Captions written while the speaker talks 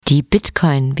Die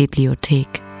Bitcoin-Bibliothek.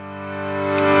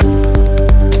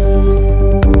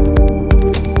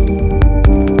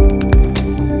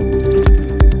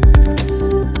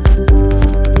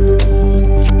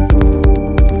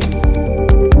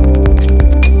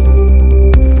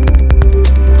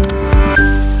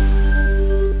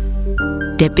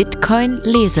 Der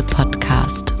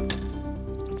Bitcoin-Lese-Podcast.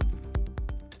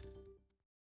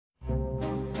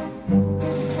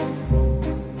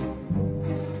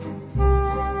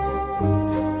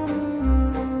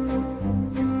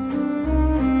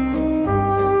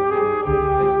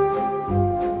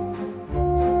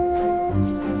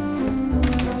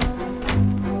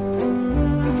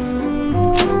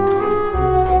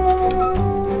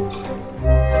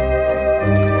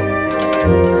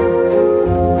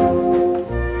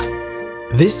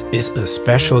 This is a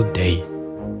special day.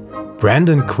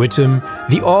 Brandon Quittem,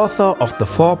 the author of the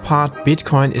 4-part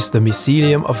Bitcoin is the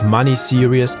Mycelium of Money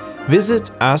series, visits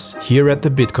us here at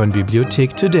the Bitcoin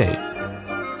Bibliothek today.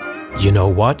 You know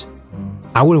what?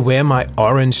 I will wear my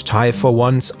orange tie for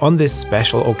once on this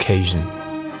special occasion.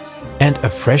 And a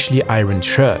freshly ironed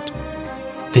shirt.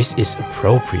 This is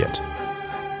appropriate.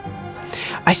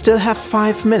 I still have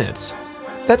 5 minutes.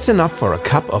 That's enough for a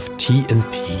cup of tea in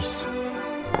peace.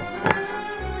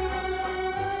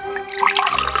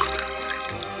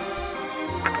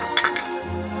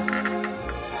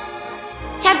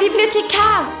 Herr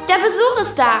Bibliothekar, der Besuch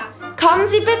ist da. Kommen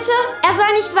Sie bitte, er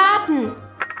soll nicht warten.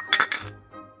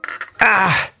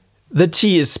 The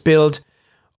tea is spilled.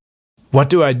 What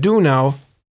do I do now?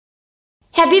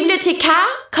 Herr Bibliothekar,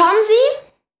 kommen Sie?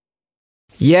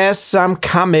 Yes, I'm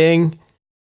coming.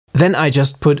 Then I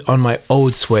just put on my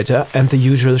old sweater and the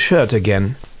usual shirt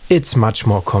again. It's much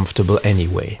more comfortable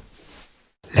anyway.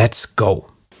 Let's go.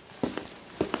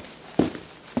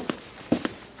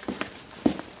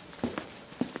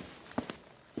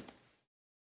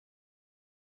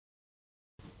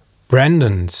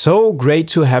 Brandon, so great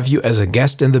to have you as a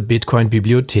guest in the Bitcoin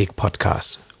Bibliothek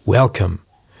podcast. Welcome.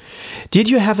 Did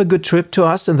you have a good trip to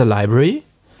us in the library?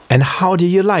 And how do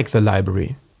you like the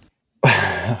library?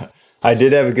 I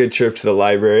did have a good trip to the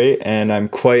library, and I'm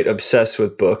quite obsessed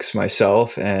with books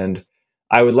myself. And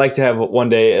I would like to have one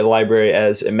day a library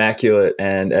as immaculate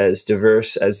and as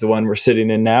diverse as the one we're sitting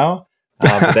in now.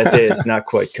 But that day has not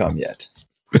quite come yet.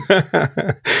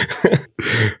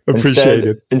 Appreciate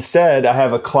it. Instead, I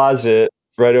have a closet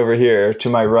right over here to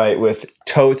my right with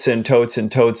totes and totes and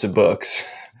totes of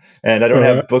books. And I don't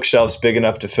have bookshelves big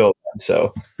enough to fill them.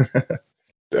 So,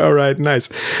 all right, nice.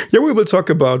 Yeah, we will talk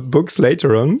about books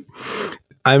later on.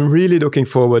 I'm really looking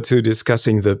forward to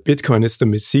discussing the Bitcoin is the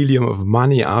Mycelium of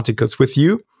Money articles with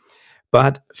you.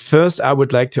 But first, I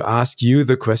would like to ask you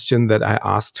the question that I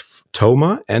asked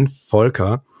Toma and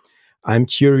Volker. I'm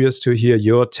curious to hear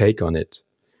your take on it.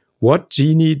 What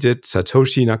genie did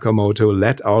Satoshi Nakamoto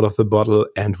let out of the bottle,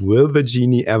 and will the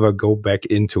genie ever go back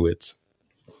into it?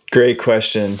 Great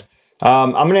question.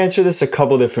 I'm going to answer this a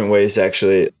couple different ways,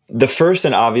 actually. The first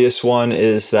and obvious one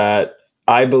is that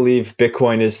I believe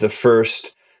Bitcoin is the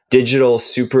first digital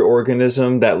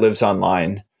superorganism that lives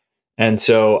online. And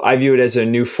so I view it as a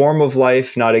new form of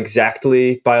life, not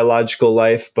exactly biological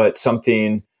life, but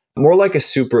something more like a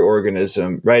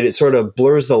superorganism, right? It sort of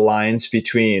blurs the lines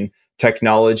between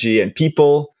technology and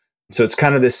people. So it's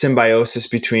kind of this symbiosis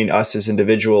between us as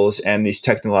individuals and these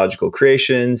technological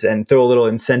creations, and throw a little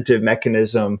incentive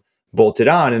mechanism bolted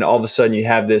on. And all of a sudden you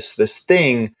have this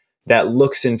thing that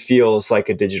looks and feels like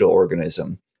a digital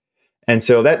organism. And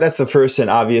so that's the first and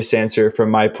obvious answer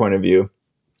from my point of view.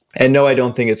 And no, I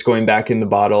don't think it's going back in the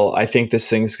bottle. I think this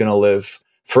thing's going to live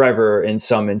forever in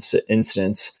some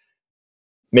instance.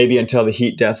 Maybe until the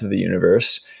heat death of the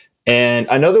universe. And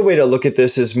another way to look at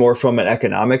this is more from an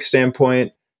economic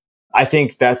standpoint. I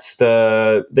think that's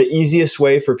the easiest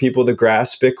way for people to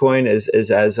grasp Bitcoin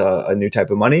is as a new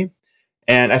type of money.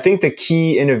 And I think the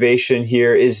key innovation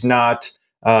here is not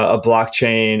a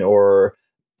blockchain or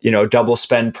double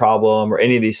spend problem or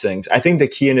any of these things. I think the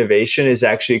key innovation is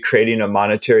actually creating a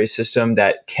monetary system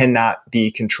that cannot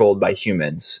be controlled by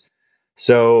humans.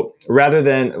 So rather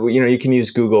than, you can use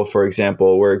Google, for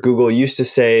example, where Google used to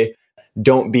say,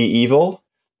 "Don't be evil,"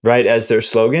 right, as their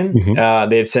slogan. Mm-hmm.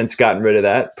 They've since gotten rid of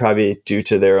that, probably due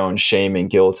to their own shame and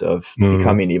guilt of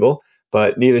becoming evil,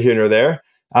 but neither here nor there.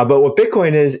 But what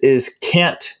Bitcoin is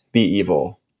can't be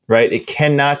evil, right? It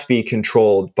cannot be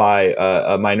controlled by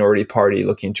a minority party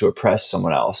looking to oppress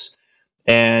someone else.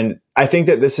 And I think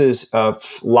that this is a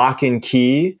lock and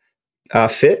key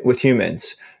fit with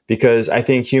humans. Because I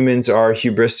think humans are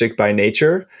hubristic by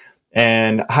nature.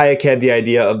 And Hayek had the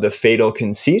idea of the fatal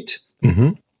conceit.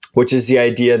 Mm-hmm. which is the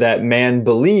idea that man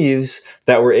believes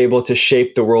that we're able to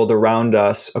shape the world around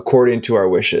us according to our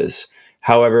wishes.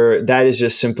 However, that is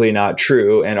just simply not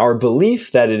true. And our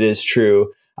belief that it is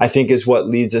true, I think, is what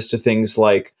leads us to things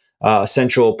like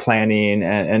central planning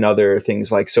and other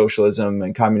things like socialism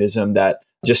and communism that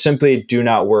just simply do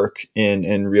not work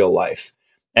in real life.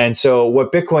 And so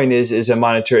what Bitcoin is a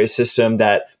monetary system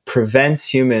that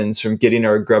prevents humans from getting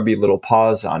our grubby little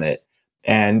paws on it.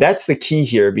 And that's the key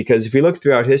here, because if we look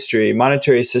throughout history,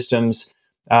 monetary systems,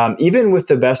 even with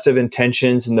the best of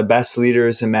intentions and the best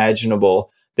leaders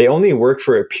imaginable, they only work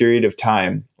for a period of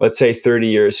time, let's say 30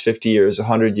 years, 50 years,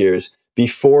 100 years,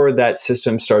 before that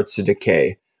system starts to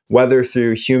decay, whether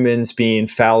through humans being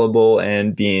fallible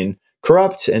and being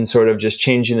corrupt and sort of just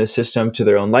changing the system to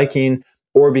their own liking,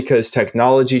 or because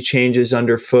technology changes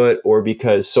underfoot, or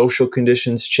because social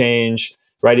conditions change,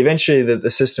 right? Eventually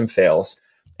the system fails.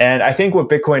 And I think what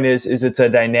Bitcoin is it's a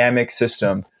dynamic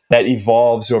system that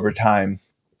evolves over time.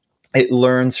 It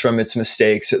learns from its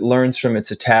mistakes. It learns from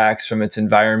its attacks, from its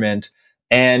environment.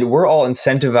 And we're all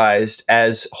incentivized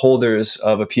as holders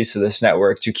of a piece of this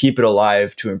network to keep it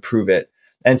alive, to improve it.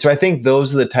 And so I think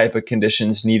those are the type of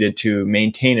conditions needed to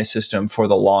maintain a system for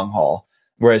the long haul.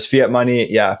 Whereas fiat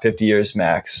money, 50 years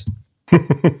max.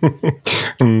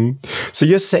 So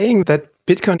you're saying that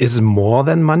Bitcoin is more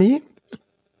than money?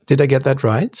 Did I get that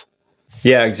right?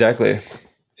 Yeah, exactly.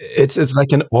 It's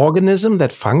like an organism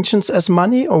that functions as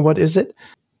money, or what is it?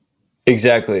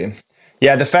 Exactly.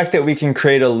 Yeah, the fact that we can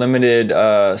create a limited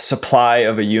supply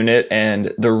of a unit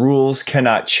and the rules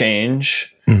cannot change,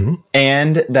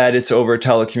 and that it's over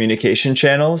telecommunication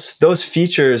channels, those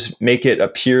features make it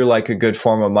appear like a good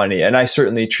form of money. And I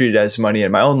certainly treat it as money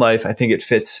in my own life. I think it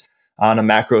fits on a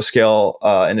macro scale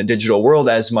in a digital world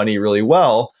as money really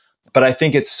well. But I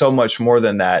think it's so much more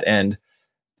than that. And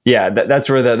yeah, that's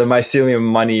where the mycelium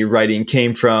money writing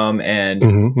came from. And,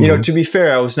 to be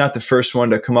fair, I was not the first one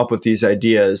to come up with these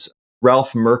ideas.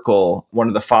 Ralph Merkle, one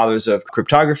of the fathers of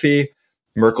cryptography,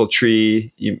 Merkle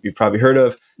tree, you've probably heard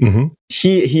of.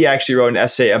 He actually wrote an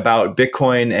essay about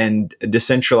Bitcoin and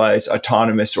decentralized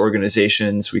autonomous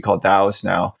organizations, we call DAOs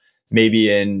now,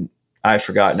 I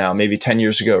forgot now, maybe 10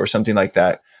 years ago or something like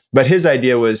that. But his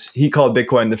idea was, he called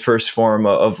Bitcoin the first form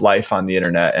of life on the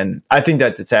internet. And I think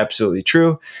that that's absolutely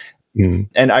true.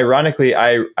 And ironically,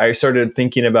 I started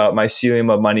thinking about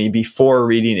mycelium of money before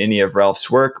reading any of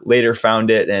Ralph's work, later found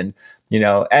it. And,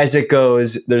 as it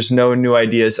goes, there's no new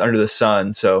ideas under the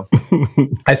sun. So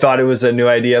I thought it was a new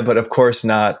idea, but of course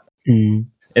not.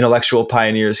 Intellectual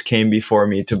pioneers came before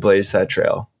me to blaze that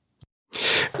trail.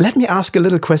 Let me ask a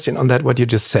little question on that, what you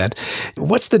just said.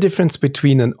 What's the difference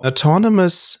between an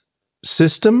autonomous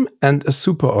system and a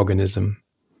superorganism?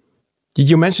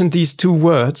 You mentioned these two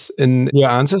words in your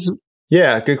answers.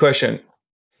 Yeah, good question.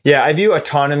 Yeah, I view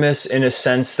autonomous in a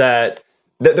sense that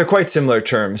they're quite similar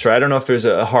terms, right? I don't know if there's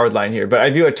a hard line here, but I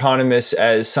view autonomous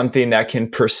as something that can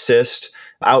persist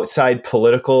outside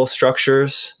political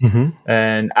structures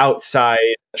and outside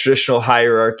traditional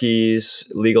hierarchies,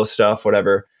 legal stuff,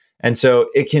 whatever. And so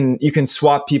you can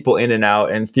swap people in and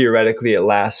out, and theoretically it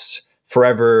lasts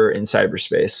forever in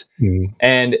cyberspace.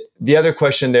 And the other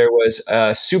question there was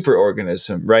a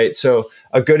superorganism, right? So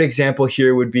a good example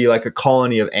here would be like a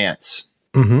colony of ants.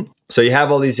 So you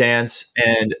have all these ants,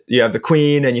 and you have the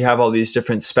queen, and you have all these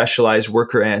different specialized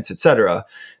worker ants, etc.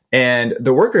 And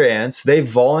the worker ants, they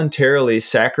voluntarily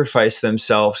sacrifice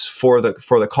themselves for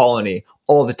the colony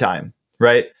all the time,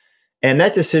 right? And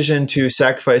that decision to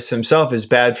sacrifice himself is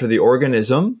bad for the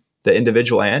organism, the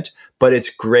individual ant, but it's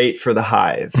great for the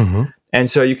hive. And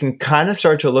so you can kind of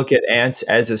start to look at ants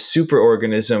as a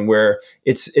superorganism where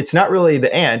it's not really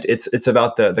the ant, it's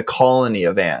about the colony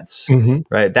of ants,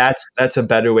 right? That's a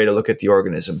better way to look at the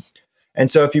organism.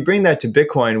 And so if you bring that to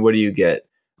Bitcoin, what do you get?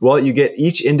 Well, you get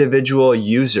each individual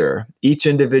user, each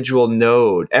individual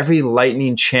node, every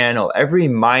lightning channel, every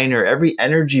miner, every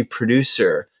energy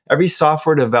producer, every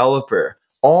software developer,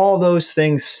 all those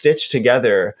things stitched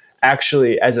together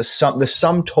actually as the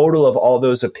sum total of all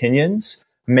those opinions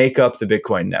make up the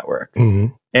Bitcoin network.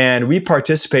 And we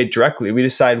participate directly. We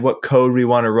decide what code we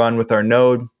want to run with our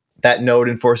node. That node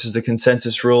enforces the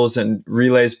consensus rules and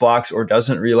relays blocks or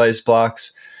doesn't relays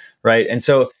blocks, right? And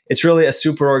so it's really a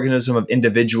superorganism of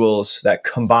individuals that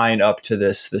combine up to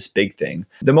this big thing.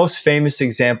 The most famous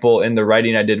example in the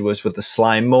writing I did was with the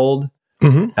slime mold.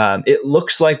 It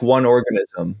looks like one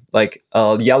organism, like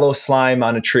a yellow slime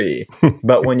on a tree.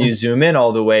 But when you zoom in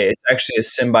all the way, it's actually a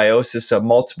symbiosis of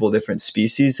multiple different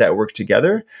species that work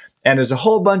together. And there's a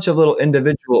whole bunch of little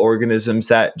individual organisms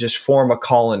that just form a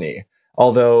colony.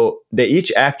 Although they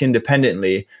each act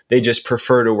independently, they just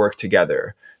prefer to work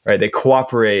together. right? They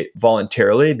cooperate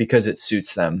voluntarily because it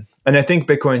suits them. And I think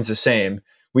Bitcoin's the same.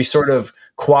 We sort of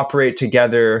cooperate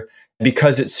together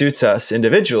because it suits us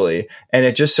individually. And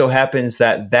it just so happens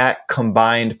that that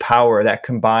combined power, that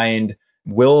combined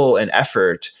will and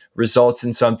effort results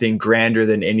in something grander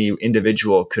than any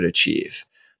individual could achieve.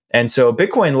 And so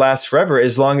Bitcoin lasts forever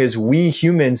as long as we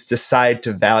humans decide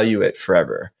to value it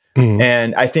forever.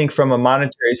 And I think from a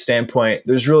monetary standpoint,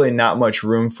 there's really not much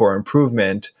room for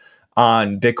improvement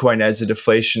on Bitcoin as a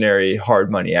deflationary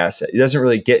hard money asset. It doesn't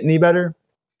really get any better.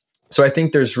 So I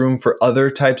think there's room for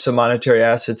other types of monetary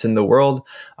assets in the world.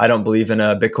 I don't believe in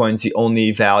a Bitcoin's the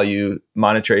only value,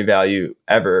 monetary value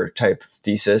ever type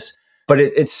thesis, but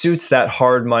it suits that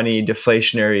hard money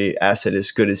deflationary asset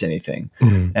as good as anything.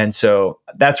 And so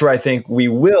that's where I think we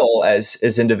will,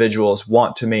 as individuals,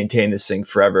 want to maintain this thing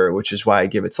forever, which is why I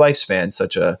give its lifespan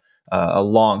such a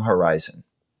long horizon.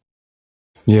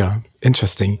 Yeah,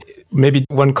 interesting. Maybe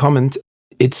one comment.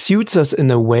 It suits us in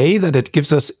a way that it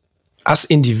gives us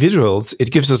individuals,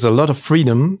 it gives us a lot of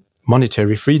freedom,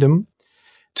 monetary freedom,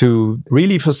 to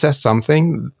really possess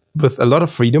something with a lot of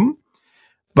freedom,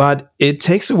 but it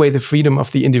takes away the freedom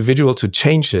of the individual to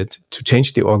change it, to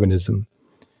change the organism.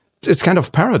 It's kind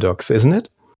of paradox, isn't it?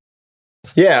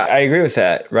 Yeah, I agree with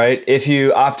that, right? If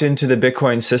you opt into the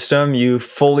Bitcoin system, you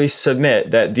fully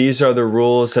submit that these are the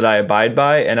rules that I abide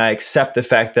by, and I accept the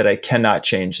fact that I cannot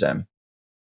change them.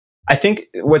 I think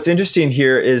what's interesting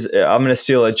here is I'm going to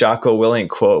steal a Jocko Willink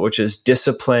quote, which is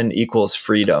discipline equals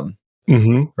freedom,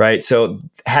 right? So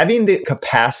having the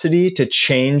capacity to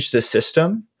change the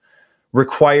system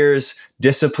requires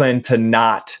discipline to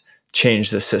not change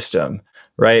the system,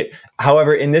 right?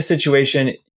 However, in this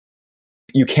situation,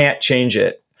 you can't change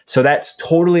it. So that's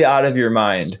totally out of your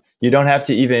mind. You don't have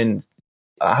to even,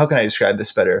 how can I describe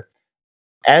this better?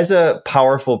 As a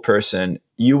powerful person,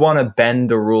 you want to bend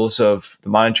the rules of the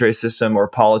monetary system or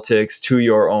politics to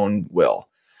your own will.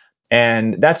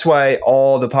 And that's why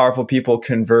all the powerful people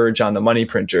converge on the money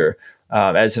printer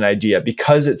as an idea,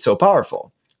 because it's so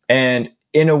powerful. And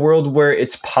in a world where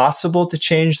it's possible to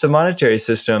change the monetary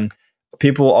system,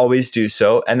 people will always do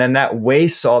so. And then that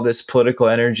wastes all this political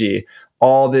energy,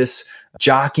 all this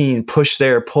jockeying, push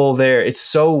there, pull there. It's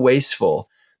so wasteful,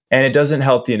 and it doesn't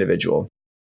help the individual.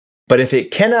 But if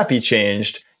it cannot be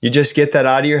changed, you just get that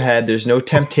out of your head. There's no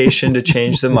temptation to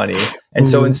change the money. And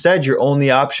so instead, your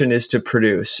only option is to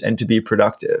produce and to be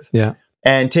productive. Yeah.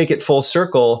 And take it full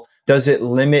circle. Does it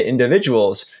limit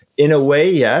individuals? In a way,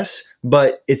 yes,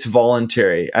 but it's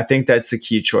voluntary. I think that's the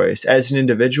key choice. As an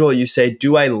individual, you say,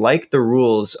 do I like the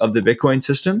rules of the Bitcoin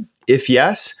system? If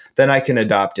yes, then I can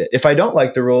adopt it. If I don't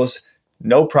like the rules,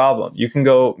 no problem. You can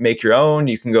go make your own.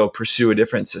 You can go pursue a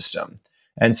different system.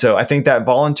 And so I think that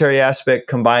voluntary aspect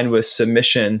combined with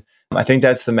submission, I think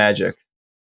that's the magic.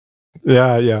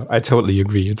 Yeah, I totally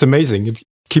agree. It's amazing. It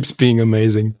keeps being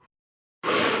amazing.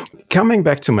 Coming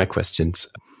back to my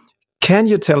questions, can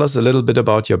you tell us a little bit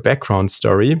about your background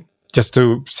story? Just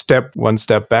to step one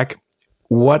step back,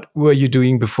 what were you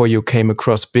doing before you came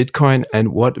across Bitcoin,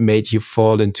 and what made you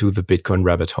fall into the Bitcoin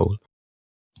rabbit hole?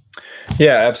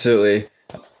 Yeah, absolutely.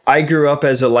 I grew up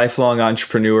as a lifelong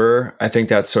entrepreneur. I think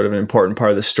that's sort of an important part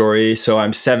of the story. So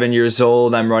I'm 7 years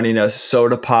old. I'm running a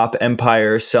soda pop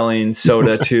empire, selling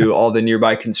soda to all the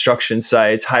nearby construction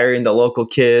sites, hiring the local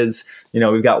kids. You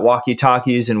know, we've got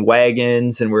walkie-talkies and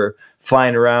wagons, and we're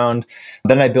flying around.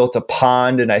 Then I built a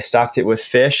pond and I stocked it with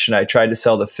fish, and I tried to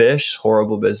sell the fish.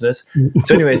 Horrible business.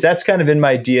 So anyways, that's kind of in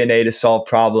my DNA to solve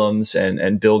problems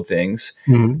and build things.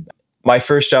 My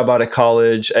first job out of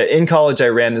college, in college, I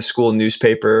ran the school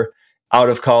newspaper. Out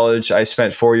of college, I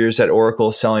spent 4 years at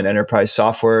Oracle selling enterprise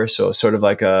software. So sort of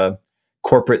like a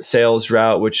corporate sales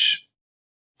route, which,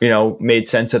 you know, made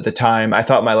sense at the time. I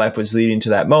thought my life was leading to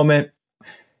that moment.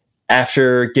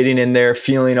 After getting in there,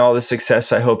 feeling all the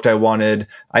success I hoped I wanted,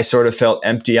 I sort of felt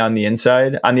empty on the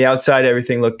inside. On the outside,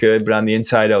 everything looked good. But on the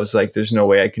inside, I was like, there's no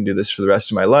way I can do this for the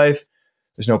rest of my life.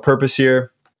 There's no purpose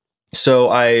here. So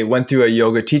I went through a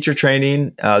yoga teacher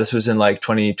training. This was in like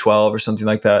 2012 or something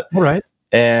like that. All right.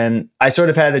 And I sort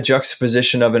of had a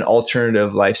juxtaposition of an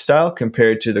alternative lifestyle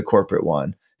compared to the corporate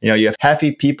one. You know, you have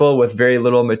happy people with very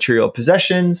little material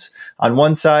possessions on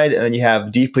one side, and then you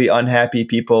have deeply unhappy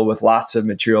people with lots of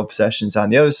material possessions on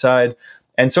the other side.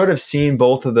 And sort of seeing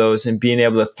both of those and being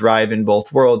able to thrive in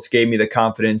both worlds gave me the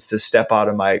confidence to step out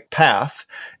of my path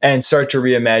and start to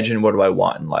reimagine, what do I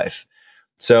want in life?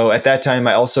 So at that time,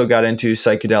 I also got into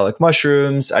psychedelic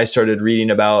mushrooms. I started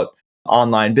reading about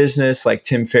online business, like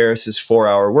Tim Ferriss's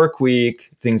 4-Hour Work Week,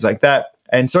 things like that,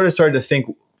 and sort of started to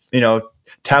think, you know,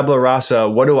 tabula rasa,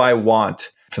 what do I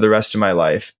want for the rest of my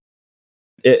life?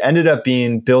 it ended up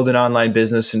being build an online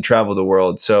business and travel the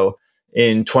world. So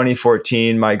in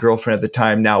 2014, my girlfriend at the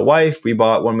time, now wife, we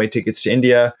bought one-way tickets to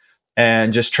India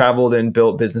and just traveled and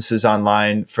built businesses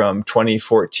online from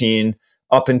 2014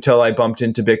 up until I bumped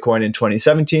into Bitcoin in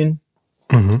 2017.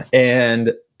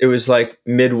 And it was like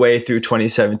midway through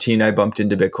 2017, I bumped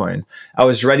into Bitcoin. I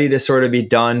was ready to sort of be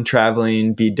done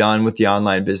traveling, be done with the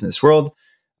online business world,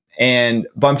 and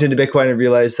bumped into Bitcoin and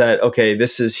realized that, okay,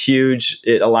 this is huge.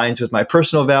 It aligns with my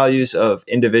personal values of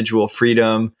individual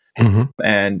freedom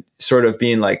and sort of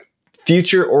being like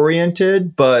future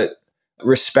oriented, but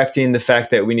respecting the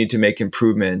fact that we need to make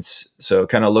improvements. So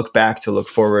kind of look back to look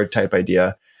forward type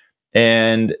idea.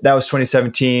 And that was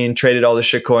 2017, traded all the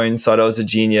shitcoins, thought I was a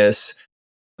genius.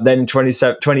 Then in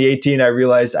 2018, I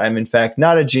realized I'm in fact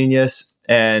not a genius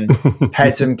and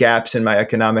had some gaps in my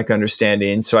economic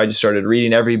understanding. So I just started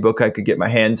reading every book I could get my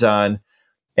hands on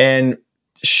and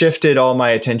shifted all my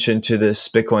attention to this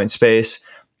Bitcoin space.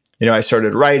 I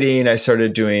started writing, I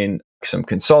started doing some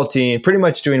consulting, pretty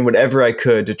much doing whatever I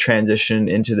could to transition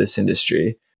into this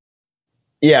industry.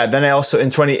 Yeah, then I also, in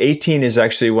 2018 is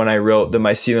actually when I wrote The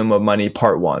Mycelium of Money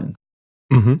Part 1.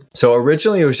 So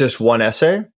originally it was just one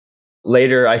essay.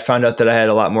 Later, I found out that I had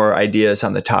a lot more ideas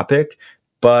on the topic.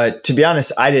 But to be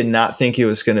honest, I did not think it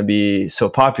was going to be so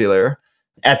popular.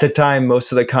 At the time,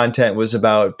 most of the content was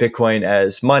about Bitcoin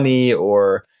as money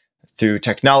or through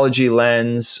technology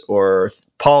lens or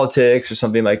politics or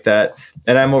something like that.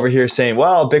 And I'm over here saying,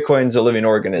 well, Bitcoin's a living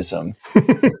organism.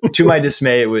 To my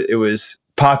dismay, it was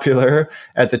popular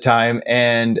at the time.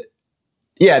 And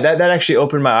yeah, that actually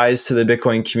opened my eyes to the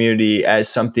Bitcoin community as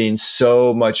something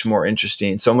so much more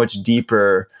interesting, so much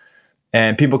deeper,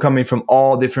 and people coming from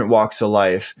all different walks of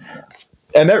life.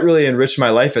 And that really enriched my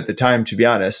life at the time, to be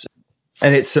honest.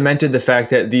 And it cemented the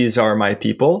fact that these are my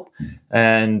people.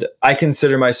 And I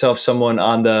consider myself someone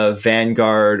on the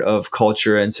vanguard of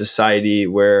culture and society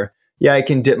where, yeah, I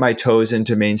can dip my toes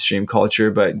into mainstream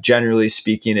culture, but generally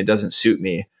speaking, it doesn't suit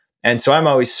me. And so I'm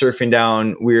always surfing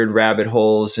down weird rabbit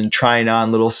holes and trying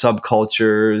on little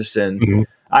subcultures and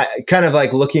I kind of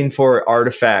like looking for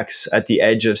artifacts at the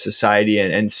edge of society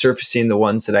and surfacing the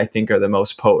ones that I think are the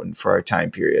most potent for our time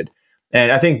period.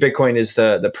 And I think Bitcoin is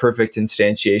the perfect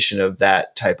instantiation of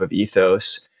that type of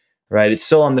ethos, right? It's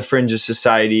still on the fringe of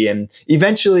society. And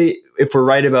eventually, if we're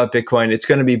right about Bitcoin, it's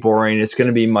going to be boring. It's going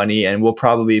to be money, and we'll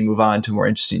probably move on to more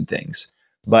interesting things.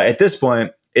 But at this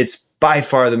point, it's by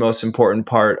far the most important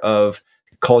part of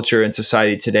culture and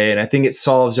society today. And I think it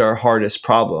solves our hardest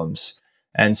problems.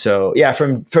 And so, yeah,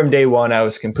 from day one, I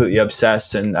was completely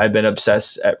obsessed, and I've been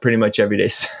obsessed at pretty much every day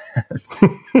since.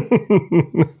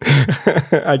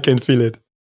 I can feel it.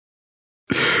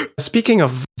 Speaking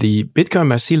of the Bitcoin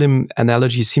mycelium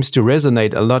analogy seems to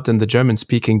resonate a lot in the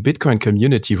German-speaking Bitcoin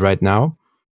community right now.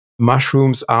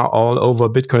 Mushrooms are all over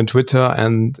Bitcoin Twitter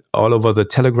and all over the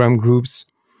Telegram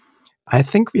groups. I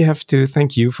think we have to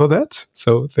thank you for that.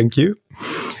 So thank you.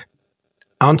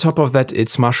 On top of that,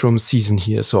 it's mushroom season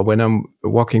here. So when I'm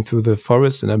walking through the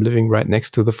forest and I'm living right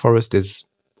next to the forest, there's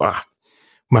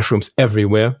mushrooms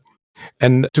everywhere.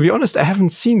 And to be honest, I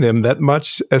haven't seen them that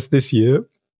much as this year,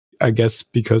 I guess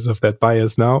because of that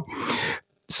bias now.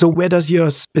 So where does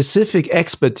your specific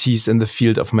expertise in the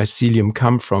field of mycelium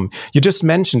come from? You just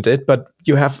mentioned it, but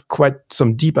you have quite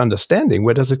some deep understanding.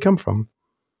 Where does it come from?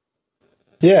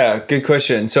 Yeah, good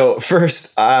question. So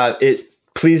first, it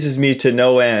pleases me to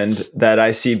no end that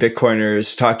I see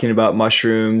Bitcoiners talking about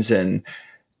mushrooms and,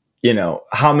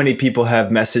 how many people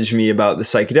have messaged me about the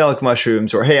psychedelic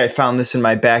mushrooms or, hey, I found this in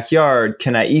my backyard.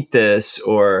 Can I eat this?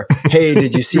 Or, hey,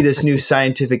 did you see this new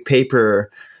scientific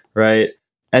paper? Right.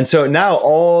 And so now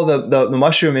all the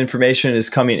mushroom information is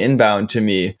coming inbound to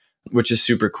me, which is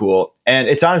super cool. And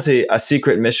it's honestly a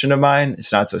secret mission of mine.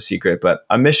 It's not so secret, but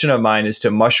a mission of mine is to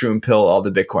mushroom pill all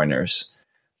the Bitcoiners.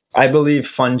 I believe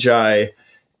fungi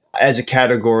as a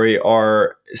category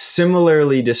are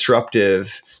similarly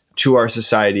disruptive to our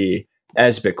society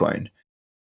as Bitcoin.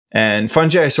 And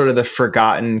fungi are sort of the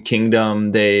forgotten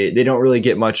kingdom. They don't really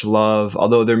get much love,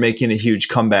 although they're making a huge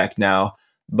comeback now.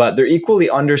 But they're equally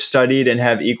understudied and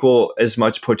have equal as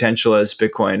much potential as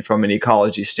Bitcoin from an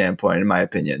ecology standpoint, in my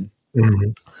opinion.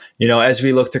 As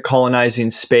we look to colonizing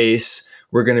space,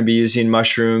 we're going to be using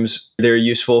mushrooms. They're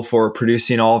useful for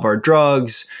producing all of our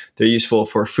drugs. They're useful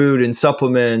for food and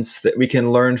supplements that we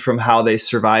can learn from how they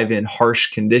survive in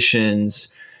harsh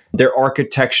conditions. Their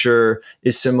architecture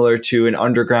is similar to an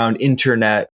underground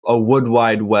internet, a wood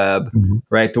wide web,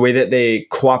 right? The way that they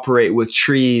cooperate with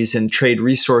trees and trade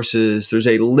resources. There's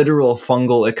a literal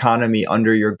fungal economy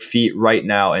under your feet right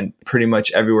now and pretty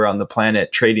much everywhere on the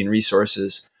planet trading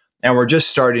resources. And we're just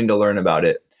starting to learn about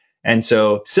it. And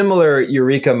so similar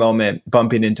eureka moment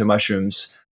bumping into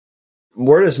mushrooms.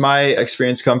 Where does my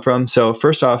experience come from? So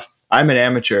first off, I'm an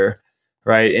amateur,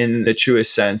 right? In the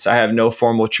truest sense, I have no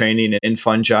formal training in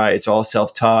fungi. It's all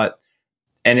self-taught.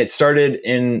 And it started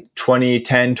in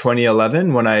 2010,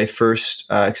 2011, when I first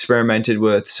experimented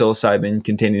with psilocybin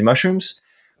containing mushrooms.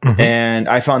 Mm-hmm. And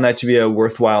I found that to be a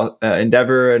worthwhile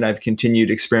endeavor. And I've continued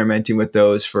experimenting with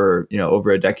those for, over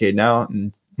a decade now,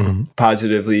 and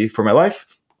positively for my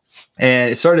life.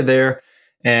 And it started there,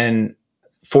 and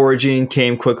foraging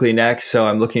came quickly next. So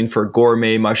I'm looking for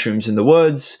gourmet mushrooms in the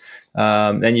woods.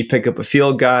 Then you pick up a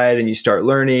field guide and you start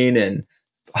learning, and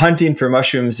hunting for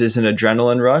mushrooms is an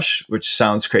adrenaline rush, which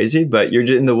sounds crazy, but you're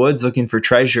in the woods looking for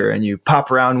treasure, and you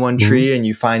pop around one tree and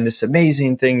you find this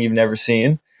amazing thing you've never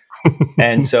seen.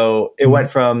 And so it went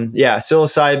from,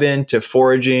 psilocybin to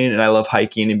foraging, and I love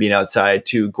hiking and being outside,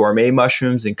 to gourmet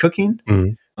mushrooms and cooking.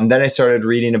 And then I started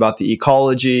reading about the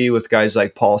ecology with guys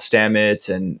like Paul Stamets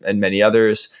and many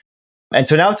others. And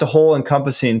so now it's a whole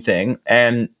encompassing thing.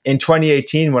 And in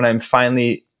 2018, when I'm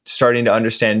finally starting to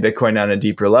understand Bitcoin on a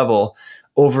deeper level,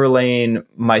 overlaying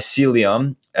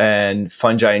mycelium and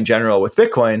fungi in general with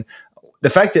Bitcoin, the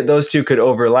fact that those two could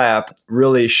overlap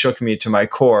really shook me to my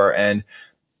core. And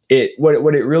what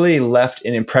it really left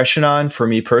an impression on for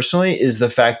me personally is the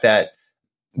fact that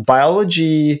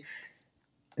biology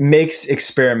makes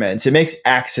experiments, it makes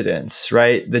accidents,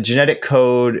 right? The genetic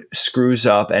code screws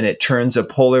up and it turns a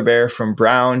polar bear from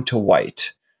brown to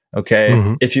white.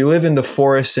 Okay. If you live in the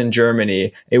forests in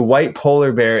Germany, a white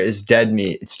polar bear is dead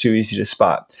meat. It's too easy to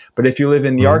spot. But if you live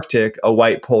in the Arctic, a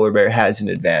white polar bear has an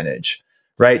advantage,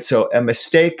 right? So a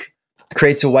mistake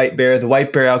creates a white bear. The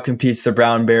white bear outcompetes the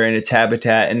brown bear in its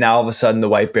habitat. And now all of a sudden the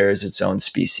white bear is its own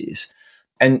species.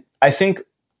 And I think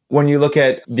when you look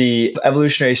at the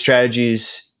evolutionary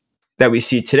strategies that we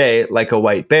see today, like a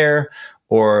white bear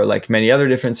or like many other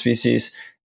different species,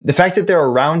 the fact that they're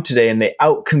around today and they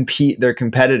outcompete their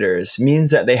competitors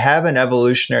means that they have an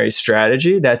evolutionary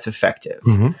strategy that's effective.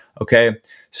 Okay.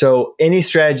 So any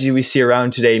strategy we see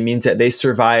around today means that they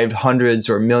survived hundreds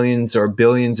or millions or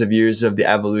billions of years of the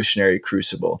evolutionary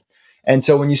crucible. And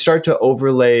so when you start to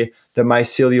overlay the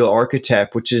mycelial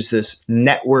archetype, which is this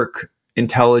network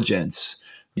intelligence,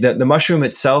 the mushroom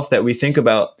itself that we think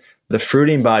about, the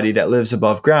fruiting body that lives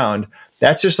above ground,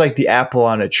 that's just like the apple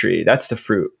on a tree. That's the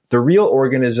fruit. The real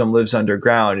organism lives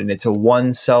underground, and it's a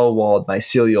one cell walled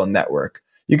mycelial network.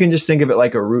 You can just think of it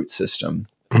like a root system.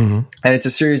 And it's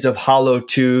a series of hollow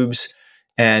tubes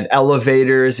and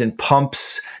elevators and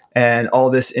pumps and all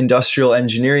this industrial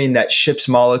engineering that ships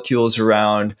molecules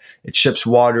around. It ships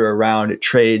water around. It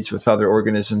trades with other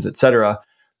organisms, etc.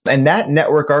 And that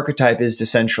network archetype is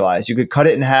decentralized. You could cut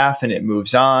it in half and it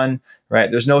moves on, right?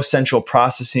 There's no central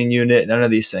processing unit, none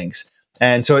of these things.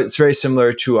 And so it's very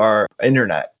similar to our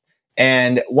internet.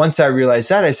 And once I realized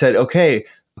that, I said, okay,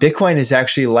 Bitcoin is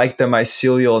actually like the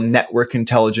mycelial network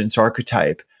intelligence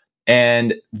archetype.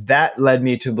 And that led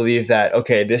me to believe that,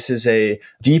 okay, this is a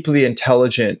deeply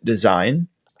intelligent design.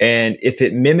 And if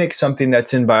it mimics something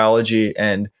that's in biology,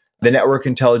 and the network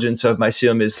intelligence of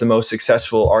mycelium is the most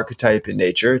successful archetype in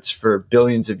nature, it's for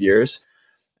billions of years.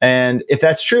 And if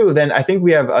that's true, then I think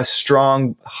we have a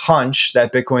strong hunch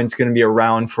that Bitcoin's going to be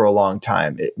around for a long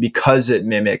time because it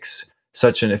mimics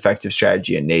such an effective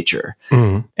strategy in nature.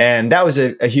 And that was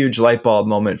a huge light bulb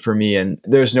moment for me. And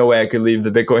there's no way I could leave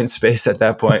the Bitcoin space at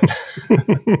that point.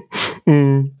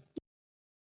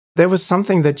 There was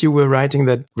something that you were writing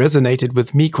that resonated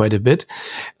with me quite a bit.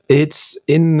 It's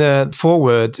in the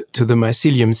foreword to the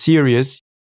Mycelium series.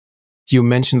 You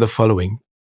mentioned the following.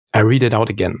 I read it out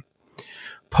again.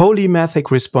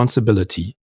 Polymathic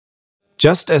responsibility.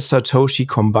 Just as Satoshi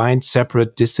combined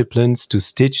separate disciplines to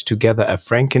stitch together a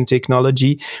Franken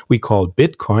technology we call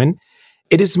Bitcoin,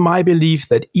 it is my belief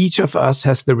that each of us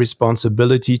has the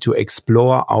responsibility to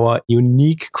explore our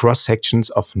unique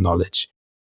cross-sections of knowledge.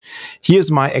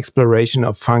 Here's my exploration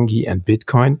of fungi and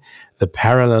Bitcoin. The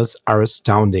parallels are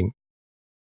astounding.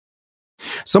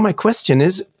 So my question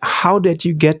is, how did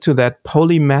you get to that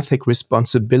polymathic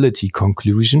responsibility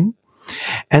conclusion?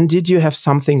 And did you have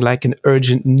something like an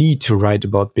urgent need to write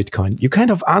about Bitcoin? You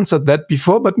kind of answered that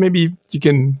before, but maybe you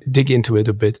can dig into it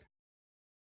a bit.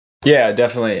 Yeah,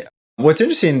 definitely. What's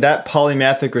interesting, that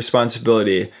polymathic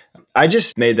responsibility, I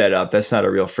just made that up. That's not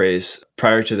a real phrase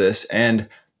prior to this. And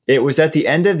it was at the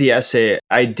end of the essay,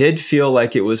 I did feel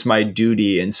like it was my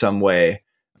duty in some way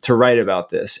to write about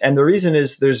this. And the reason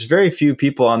is there's very few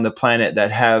people on the planet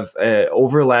that have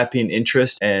overlapping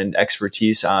interest and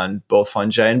expertise on both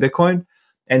fungi and Bitcoin.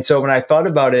 And so when I thought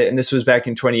about it, and this was back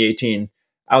in 2018,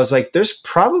 I was like, there's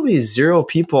probably 0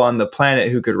 people on the planet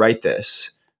who could write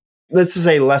this. let's just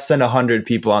say less than 100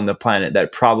 people on the planet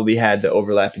that probably had the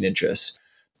overlapping interests.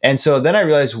 And so then I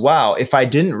realized, wow, if I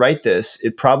didn't write this,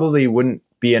 it probably wouldn't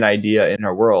be an idea in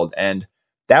our world. And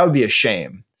that would be a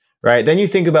shame, right? Then you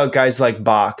think about guys like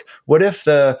Bach. What if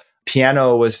the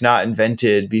piano was not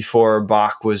invented before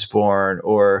Bach was born?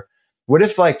 Or what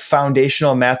if like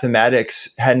foundational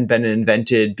mathematics hadn't been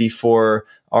invented before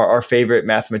our favorite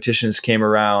mathematicians came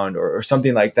around, or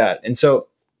something like that? And so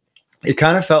it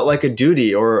kind of felt like a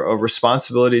duty or a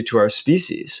responsibility to our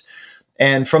species.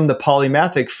 And from the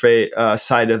polymathic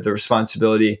side of the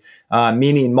responsibility,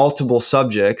 meaning multiple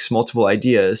subjects, multiple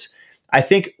ideas, I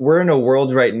think we're in a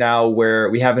world right now where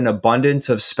we have an abundance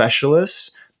of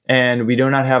specialists and we do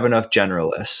not have enough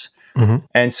generalists. Mm-hmm.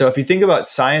 And so if you think about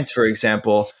science, for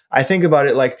example, I think about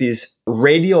it like these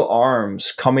radial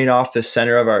arms coming off the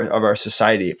center of our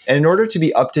society. And in order to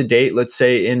be up to date, let's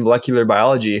say in molecular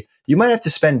biology, you might have to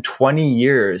spend 20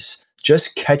 years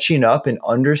just catching up and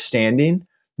understanding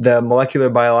the molecular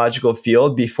biological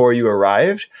field before you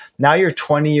arrived. Now you're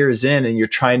 20 years in and you're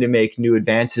trying to make new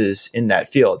advances in that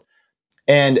field.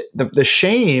 And the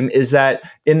shame is that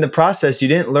in the process, you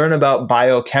didn't learn about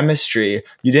biochemistry,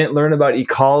 you didn't learn about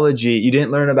ecology, you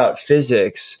didn't learn about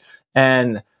physics.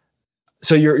 And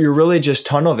so you're really just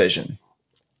tunnel vision.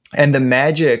 And the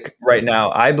magic right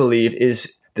now, I believe,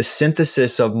 is the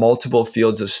synthesis of multiple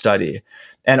fields of study.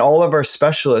 And all of our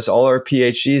specialists, all our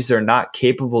PhDs, they're not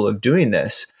capable of doing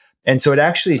this. And so it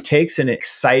actually takes an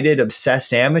excited,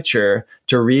 obsessed amateur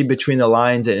to read between the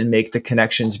lines and make the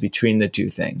connections between the two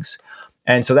things.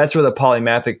 And so that's where the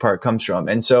polymathic part comes from.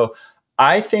 And so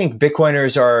I think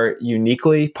Bitcoiners are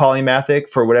uniquely polymathic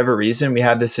for whatever reason. We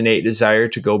have this innate desire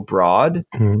to go broad.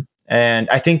 Mm-hmm. And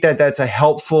I think that that's a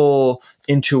helpful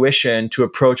intuition to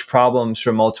approach problems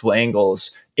from multiple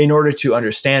angles in order to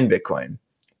understand Bitcoin,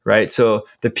 right? So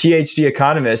the PhD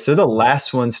economists, they're the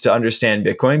last ones to understand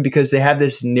Bitcoin because they have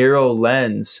this narrow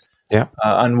lens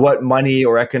on what money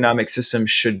or economic systems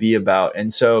should be about.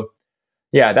 And so,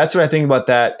 yeah, that's what I think about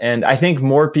that. And I think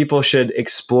more people should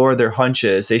explore their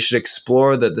hunches. They should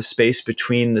explore the space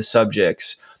between the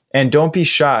subjects and don't be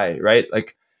shy, right?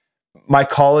 Like,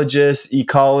 mycologists,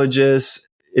 ecologists,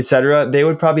 etc., they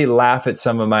would probably laugh at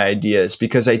some of my ideas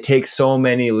because I take so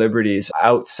many liberties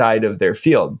outside of their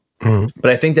field. Mm-hmm.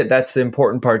 But I think that that's the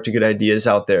important part to get ideas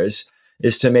out there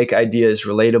is to make ideas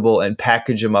relatable and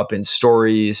package them up in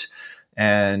stories.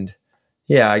 And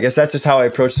yeah, I guess that's just how I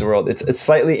approach the world. It's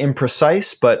slightly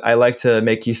imprecise, but I like to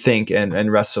make you think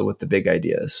and wrestle with the big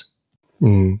ideas.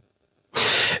 Mm.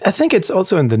 I think it's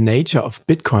also in the nature of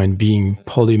Bitcoin being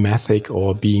polymathic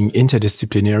or being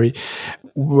interdisciplinary.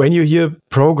 When you hear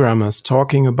programmers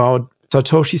talking about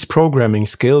Satoshi's programming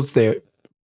skills,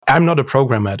 I'm not a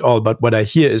programmer at all, but what I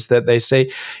hear is that they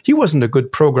say he wasn't a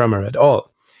good programmer at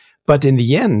all. But in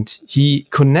the end, he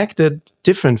connected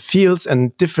different fields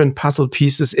and different puzzle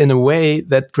pieces in a way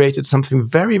that created something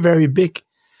very, very big.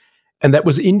 And that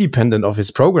was independent of his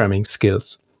programming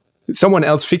skills. Someone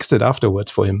else fixed it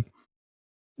afterwards for him.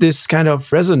 This kind of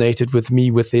resonated with me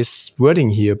with this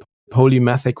wording here,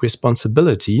 polymathic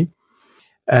responsibility.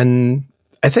 And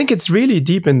I think it's really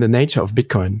deep in the nature of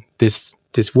Bitcoin, this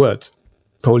word,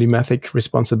 polymathic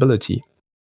responsibility.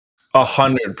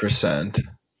 100%.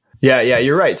 Yeah,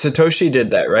 you're right. Satoshi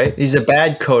did that, right? He's a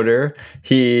bad coder.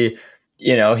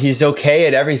 He's okay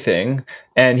at everything,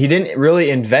 and he didn't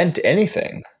really invent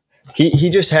anything. He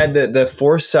just had the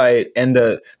foresight and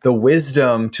the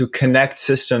wisdom to connect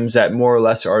systems that more or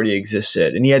less already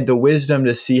existed. And he had the wisdom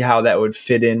to see how that would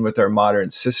fit in with our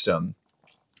modern system.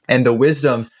 And the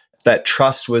wisdom that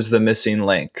trust was the missing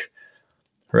link,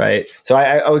 right? So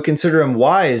I would consider him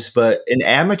wise, but an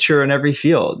amateur in every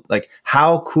field. Like,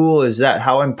 how cool is that?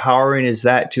 How empowering is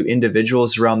that to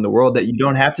individuals around the world that you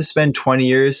don't have to spend 20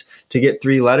 years to get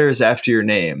 3 letters after your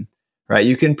name? Right?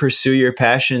 You can pursue your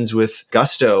passions with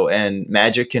gusto and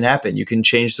magic can happen. You can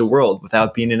change the world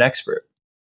without being an expert.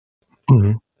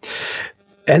 Mm-hmm.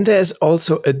 And there's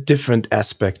also a different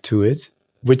aspect to it,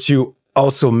 which you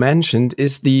also mentioned,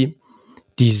 is the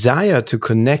desire to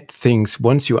connect things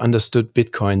once you understood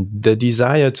Bitcoin, the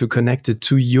desire to connect it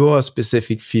to your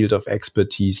specific field of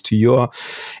expertise, to your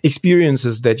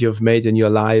experiences that you've made in your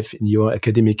life, in your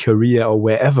academic career or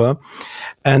wherever.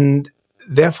 And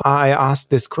therefore, I asked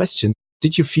this question.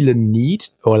 Did you feel a need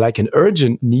or like an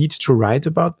urgent need to write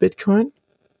about Bitcoin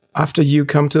after you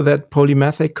come to that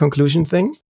polymathic conclusion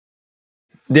thing?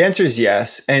 The answer is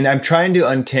yes. And I'm trying to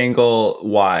untangle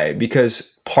why,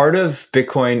 because part of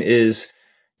Bitcoin is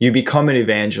you become an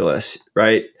evangelist,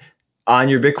 right? On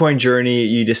your Bitcoin journey,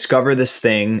 you discover this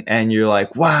thing and you're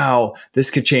like, wow,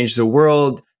 this could change the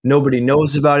world. Nobody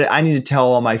knows about it. I need to tell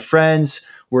all my friends.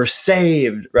 we're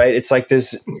saved, right? It's like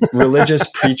this religious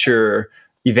preacher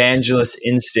evangelist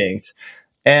instinct.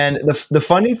 And the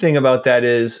funny thing about that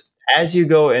is, as you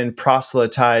go and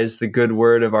proselytize the good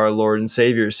word of our Lord and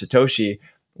Savior, Satoshi,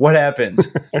 what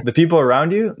happens? The people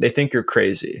around you, they think you're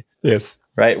crazy. Yes.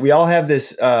 Right? We all have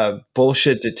this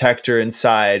bullshit detector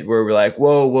inside where we're like,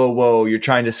 whoa, whoa, whoa, you're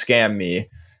trying to scam me.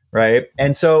 Right?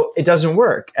 And so it doesn't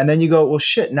work. And then you go, well,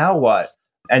 shit, now what?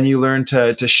 And you learn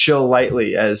to shill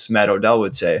lightly, as Matt Odell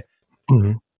would say.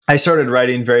 Mm-hmm. I started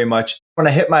writing very much when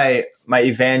I hit my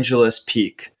evangelist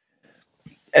peak.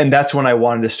 And that's when I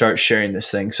wanted to start sharing this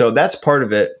thing. So that's part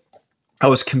of it. I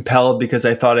was compelled because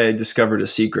I thought I had discovered a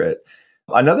secret.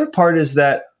 Another part is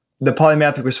that the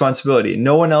polymathic responsibility.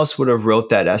 No one else would have wrote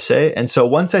that essay. And so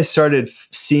once I started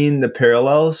seeing the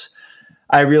parallels,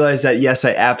 I realized that, yes,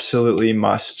 I absolutely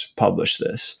must publish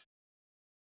this.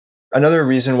 Another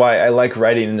reason why I like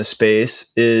writing in the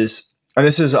space is, and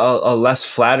this is a less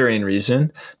flattering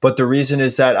reason, but the reason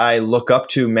is that I look up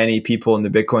to many people in the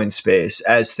Bitcoin space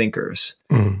as thinkers.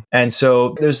 Mm. And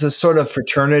so there's this sort of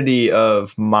fraternity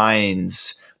of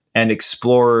minds and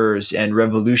explorers and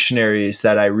revolutionaries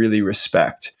that I really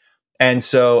respect. And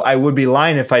so I would be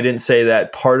lying if I didn't say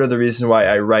that part of the reason why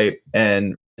I write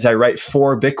is I write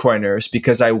for Bitcoiners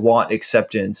because I want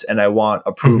acceptance and I want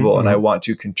approval and I want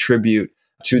to contribute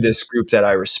to this group that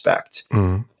I respect.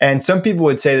 Mm. And some people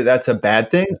would say that that's a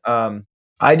bad thing.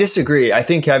 I disagree. I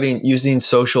think using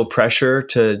social pressure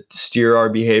to steer our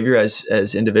behavior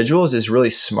as individuals is really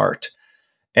smart.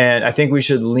 And I think we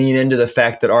should lean into the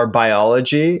fact that our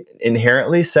biology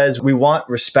inherently says we want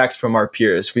respect from our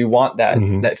peers. We want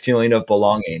that feeling of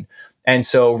belonging. And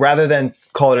so rather than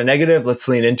call it a negative, let's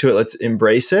lean into it. Let's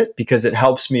embrace it because it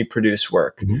helps me produce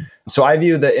work. Mm-hmm. So I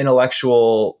view the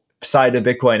intellectual side of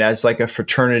Bitcoin as like a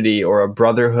fraternity or a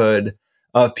brotherhood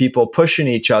of people pushing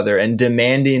each other and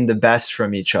demanding the best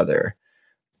from each other.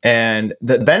 And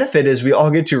the benefit is we all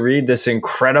get to read this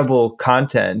incredible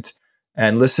content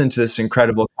and listen to this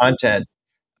incredible content.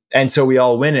 And so we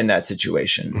all win in that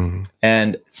situation. Mm-hmm.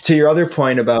 And to your other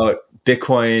point about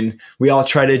Bitcoin, we all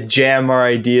try to jam our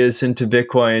ideas into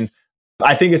Bitcoin.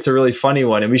 I think it's a really funny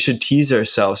one and we should tease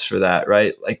ourselves for that,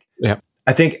 right? Like, yeah.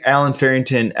 I think Alan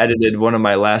Farrington edited one of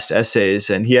my last essays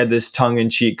and he had this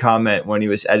tongue-in-cheek comment when he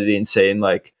was editing saying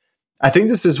like, I think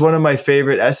this is one of my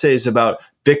favorite essays about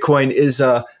Bitcoin is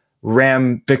a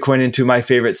ram Bitcoin into my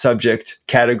favorite subject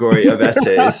category of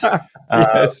essays.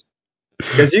 Yes.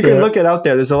 Because you can look it out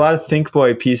there. There's a lot of Think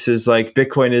Boy pieces like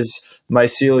Bitcoin is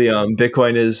mycelium,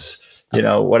 Bitcoin is,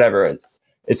 whatever.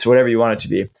 It's whatever you want it to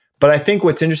be. But I think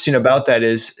what's interesting about that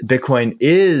is Bitcoin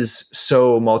is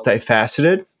so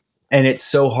multifaceted and it's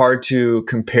so hard to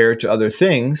compare to other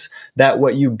things that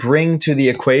what you bring to the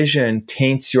equation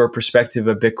taints your perspective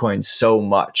of Bitcoin so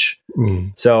much.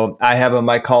 Mm. So I have a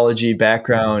mycology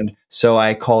background, so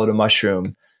I call it a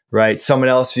mushroom, right? Someone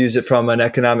else views it from an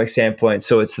economic standpoint,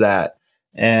 so it's that.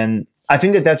 And I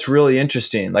think that that's really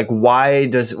interesting. Like, why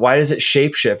does it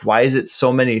shapeshift? Why is it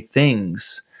so many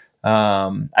things?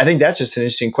 I think that's just an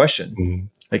interesting question. Mm.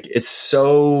 Like, it's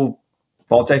so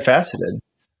multifaceted.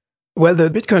 Well, the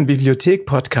Bitcoin Bibliothek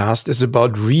podcast is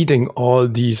about reading all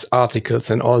these articles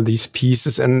and all these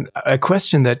pieces. And a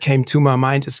question that came to my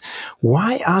mind is,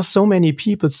 why are so many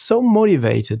people so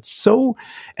motivated, so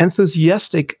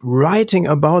enthusiastic writing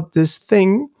about this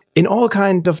thing in all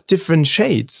kind of different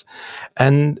shades?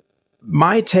 And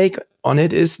my take on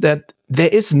it is that there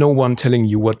is no one telling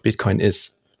you what Bitcoin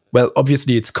is. Well,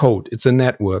 obviously it's code, it's a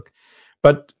network,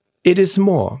 but it is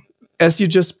more, as you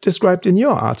just described in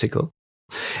your article.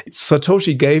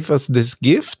 Satoshi gave us this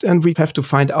gift and we have to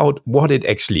find out what it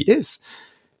actually is.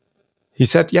 He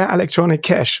said, yeah, electronic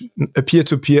cash, a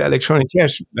peer-to-peer electronic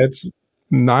cash. That's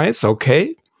nice,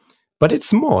 okay. But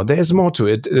it's more. There's more to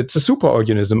it. It's a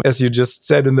superorganism, as you just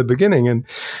said in the beginning. And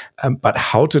but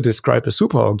how to describe a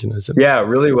superorganism? Yeah,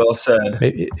 really well said.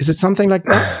 Maybe, is it something like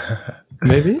that?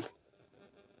 Maybe?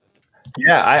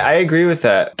 Yeah, I agree with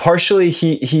that. Partially,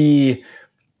 he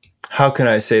how can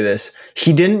I say this?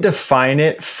 He didn't define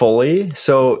it fully.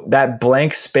 So that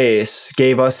blank space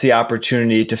gave us the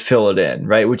opportunity to fill it in,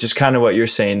 right? Which is kind of what you're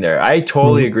saying there. I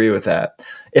totally agree with that.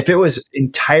 If it was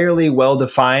entirely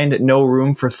well-defined, no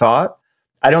room for thought,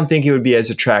 I don't think it would be as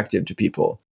attractive to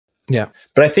people. Yeah.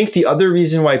 But I think the other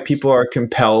reason why people are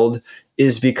compelled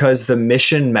is because the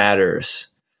mission matters.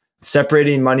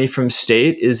 Separating money from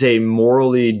state is a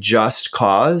morally just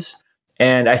cause.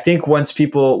 And I think once you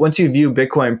view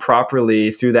Bitcoin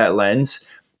properly through that lens,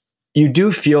 you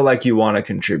do feel like you want to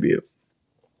contribute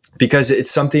because it's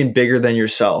something bigger than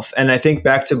yourself. And I think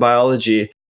back to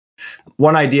biology,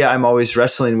 one idea I'm always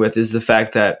wrestling with is the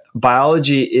fact that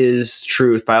biology is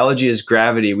truth. Biology is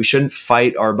gravity. We shouldn't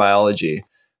fight our biology,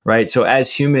 right? So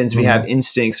as humans, we have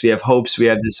instincts, we have hopes, we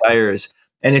have desires.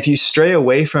 And if you stray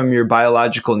away from your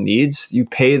biological needs, you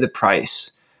pay the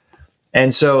price.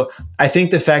 And so I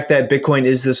think the fact that Bitcoin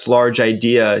is this large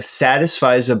idea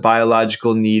satisfies a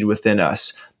biological need within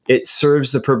us. It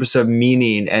serves the purpose of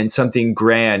meaning and something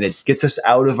grand. It gets us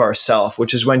out of ourself,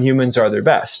 which is when humans are their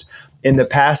best. In the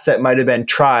past, that might have been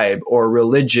tribe or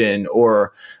religion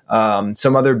or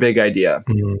some other big idea.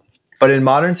 But in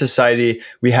modern society,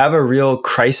 we have a real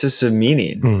crisis of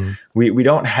meaning. We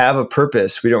don't have a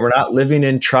purpose. We're not living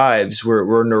in tribes.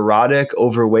 We're neurotic,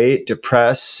 overweight,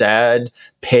 depressed, sad,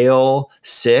 pale,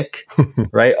 sick,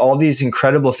 right? All these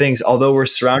incredible things. Although we're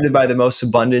surrounded by the most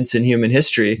abundance in human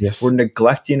history, we're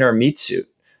neglecting our meat suit.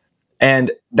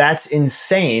 And that's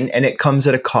insane, and it comes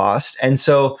at a cost. And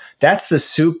so that's the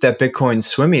soup that Bitcoin's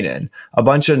swimming in. A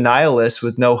bunch of nihilists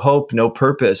with no hope, no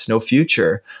purpose, no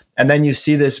future. And then you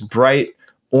see this bright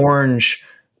orange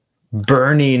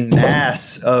burning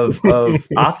mass of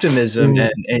optimism,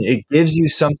 and it gives you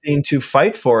something to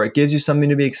fight for. It gives you something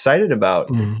to be excited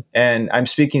about. And I'm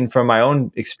speaking from my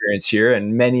own experience here,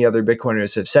 and many other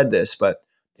Bitcoiners have said this, but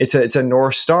it's a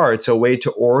North Star. It's a way to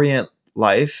orient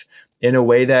life in a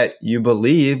way that you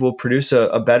believe will produce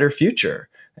a better future.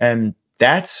 And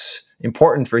that's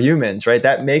important for humans, right?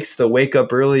 That makes the wake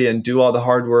up early and do all the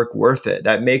hard work worth it.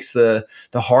 That makes the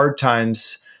hard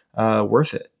times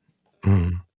worth it.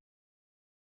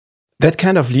 That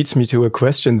kind of leads me to a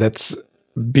question that's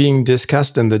being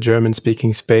discussed in the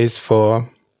German-speaking space for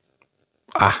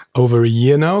over a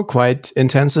year now, quite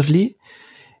intensively.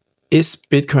 Is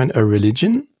Bitcoin a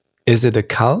religion? Is it a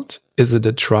cult? Is it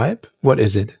a tribe? What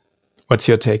is it? What's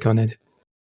your take on it?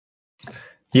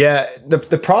 Yeah,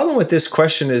 the problem with this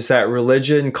question is that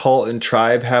religion, cult, and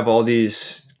tribe have all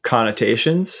these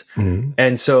connotations.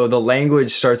 And so the language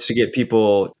starts to get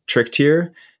people tricked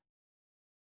here.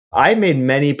 I made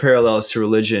many parallels to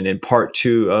religion in part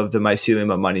 2 of the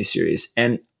Mycelium of Money series.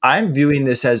 And I'm viewing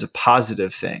this as a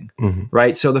positive thing,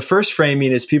 right? So the first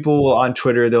framing is people will on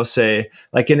Twitter, they'll say,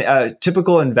 like a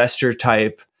typical investor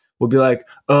type will be like,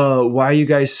 why are you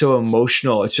guys so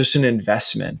emotional? It's just an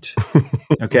investment.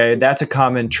 Okay. That's a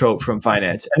common trope from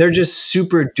finance. And they're just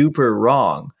super duper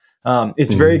wrong.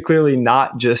 It's very clearly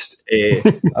not just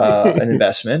an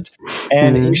investment.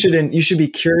 And you should be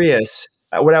curious.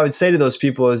 What I would say to those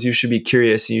people is you should be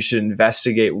curious and you should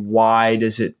investigate why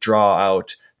does it draw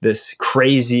out this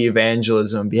crazy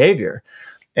evangelism behavior.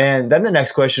 And then the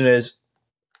next question is,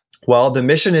 well, the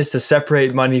mission is to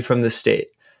separate money from the state.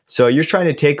 So you're trying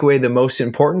to take away the most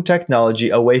important technology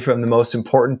away from the most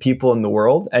important people in the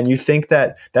world. And you think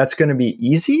that that's going to be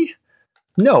easy?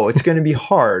 No, it's going to be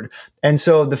hard. And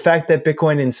so the fact that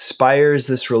Bitcoin inspires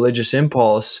this religious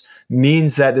impulse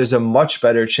means that there's a much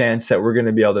better chance that we're going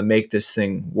to be able to make this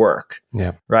thing work.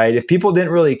 Yeah. Right. If people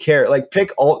didn't really care, like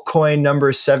pick altcoin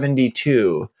number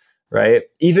 72, right?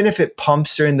 Even if it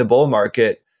pumps during the bull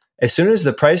market, as soon as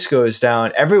the price goes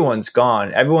down, everyone's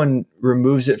gone. Everyone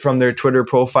removes it from their Twitter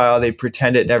profile. They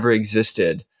pretend it never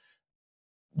existed.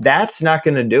 That's not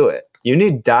going to do it. You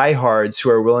need diehards who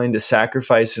are willing to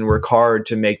sacrifice and work hard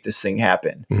to make this thing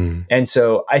happen. And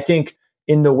so I think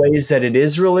in the ways that it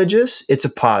is religious, it's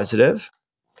a positive.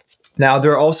 Now,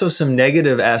 there are also some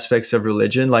negative aspects of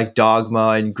religion, like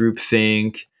dogma and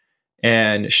groupthink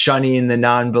and shunning the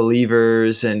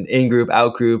non-believers and in-group,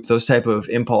 out-group, those type of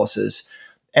impulses.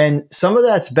 And some of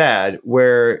that's bad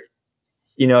where,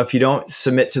 if you don't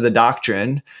submit to the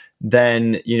doctrine,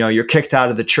 then, you're kicked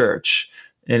out of the church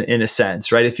in a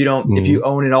sense, right? If you own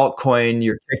an altcoin,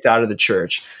 you're kicked out of the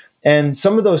church. And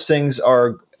some of those things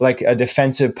are like a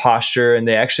defensive posture and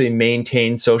they actually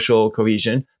maintain social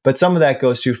cohesion, but some of that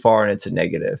goes too far and it's a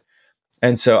negative.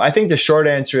 And so I think the short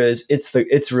answer is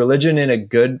it's religion in a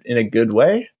good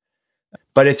way,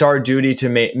 but it's our duty to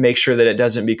make sure that it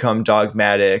doesn't become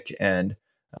dogmatic, and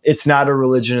it's not a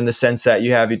religion in the sense that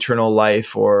you have eternal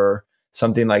life or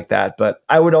something like that. But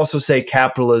I would also say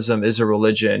capitalism is a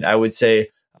religion. I would say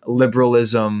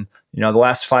liberalism, the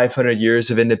last 500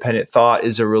 years of independent thought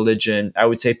is a religion. I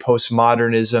would say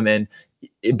postmodernism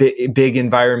and big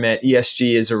environment,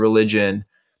 ESG, is a religion.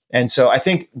 And so I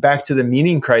think back to the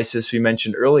meaning crisis we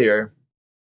mentioned earlier,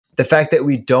 the fact that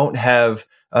we don't have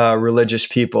religious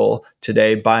people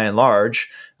today, by and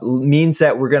large, means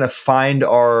that we're going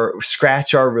to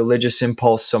scratch our religious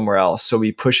impulse somewhere else. So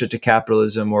we push it to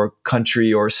capitalism or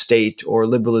country or state or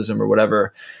liberalism or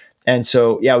whatever. And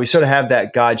so, we sort of have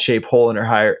that God-shaped hole in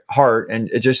our heart.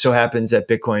 And it just so happens that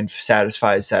Bitcoin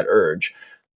satisfies that urge.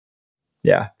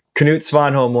 Yeah. Knut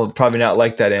Svanholm will probably not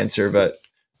like that answer, but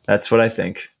that's what I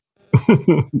think.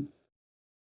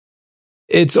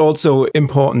 It's also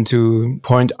important to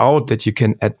point out that you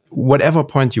can, at whatever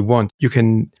point you want, you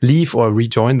can leave or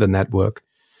rejoin the network.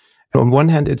 On one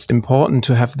hand, it's important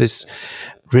to have this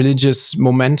religious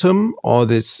momentum or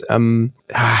this,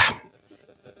 I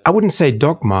wouldn't say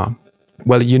dogma.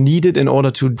 Well, you need it in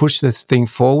order to push this thing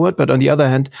forward. But on the other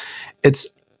hand, it's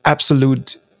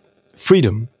absolute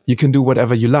freedom. You can do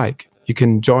whatever you like. You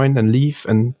can join and leave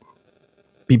and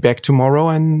be back tomorrow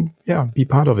and be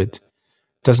part of it.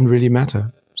 Doesn't really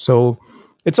matter. So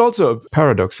it's also a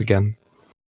paradox again.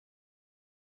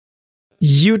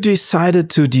 You decided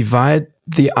to divide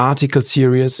the article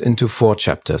series into 4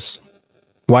 chapters.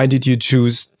 Why did you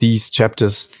choose these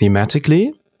chapters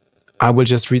thematically? I will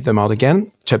just read them out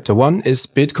again. Chapter 1 is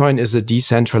Bitcoin is a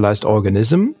decentralized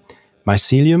organism,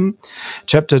 mycelium.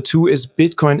 Chapter 2 is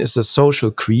Bitcoin is a social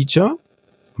creature,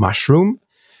 mushroom.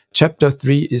 Chapter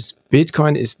 3 is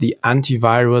Bitcoin is the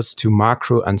antivirus to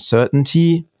macro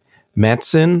uncertainty,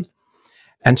 medicine.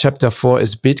 And chapter 4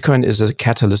 is Bitcoin is a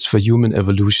catalyst for human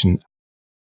evolution.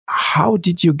 How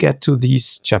did you get to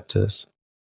these chapters?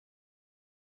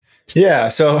 Yeah,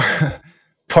 so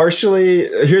partially,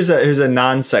 here's a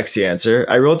non-sexy answer.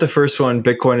 I wrote the first one,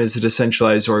 Bitcoin is a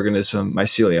decentralized organism,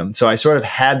 mycelium. So I sort of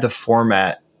had the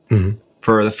format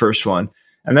for the first one.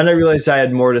 And then I realized I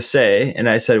had more to say. And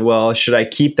I said, well, should I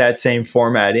keep that same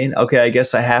formatting? Okay, I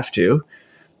guess I have to.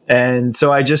 And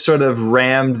so I just sort of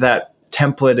rammed that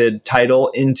templated title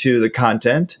into the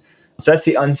content. So that's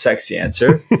the unsexy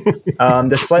answer.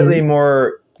 The slightly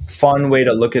more fun way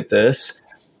to look at this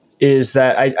is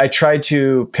that I tried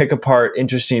to pick apart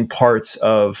interesting parts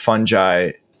of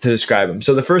fungi to describe them.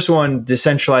 So the first one,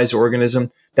 decentralized organism,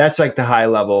 that's like the high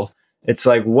level. It's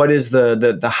like, what is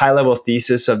the high level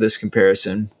thesis of this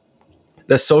comparison?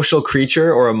 The social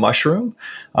creature or a mushroom,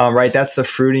 right? That's the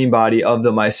fruiting body of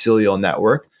the mycelial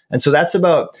network. And so that's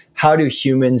about how do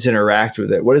humans interact with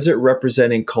it? What does it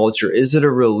represent in culture? Is it a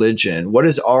religion? What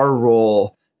is our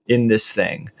role in this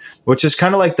thing? Which is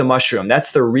kind of like the mushroom.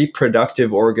 That's the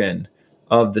reproductive organ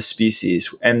of the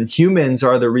species. And humans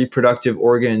are the reproductive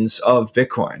organs of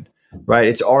Bitcoin, right?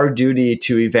 It's our duty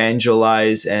to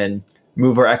evangelize and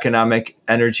move our economic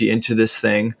energy into this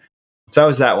thing. So that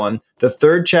was that one. The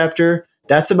third chapter,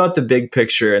 that's about the big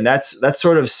picture. And that's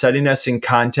sort of setting us in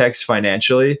context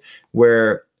financially,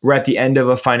 where we're at the end of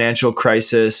a financial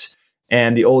crisis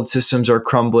and the old systems are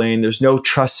crumbling. There's no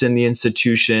trust in the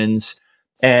institutions.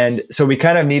 And so we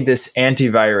kind of need this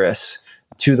antivirus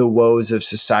to the woes of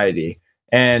society.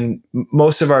 And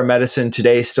most of our medicine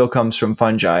today still comes from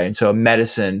fungi. And so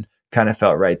medicine kind of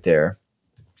felt right there.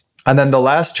 And then the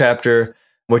last chapter,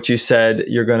 which you said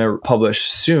you're going to publish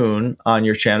soon on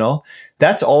your channel,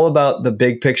 that's all about the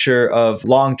big picture of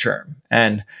long term.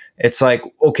 And it's like,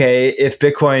 okay, if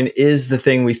Bitcoin is the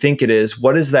thing we think it is,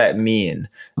 what does that mean?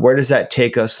 Where does that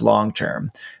take us long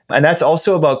term? And that's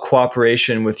also about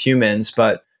cooperation with humans.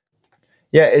 But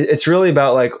yeah, it's really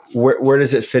about like, where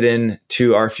does it fit in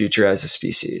to our future as a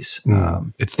species?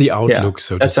 It's the outlook,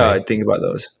 so to that's say. how I think about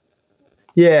those.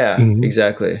 Yeah,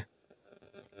 exactly.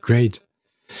 Great.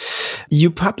 You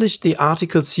published the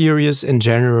article series in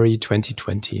January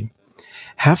 2020.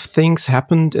 Have things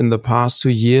happened in the past 2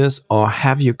 years, or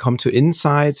have you come to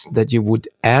insights that you would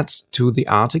add to the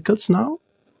articles now?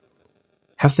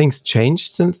 Have things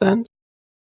changed since then?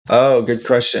 Oh, good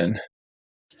question.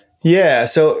 Yeah,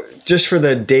 so just for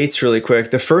the dates really quick,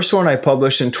 the first one I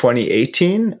published in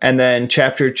 2018, and then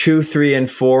chapter 2, 3, and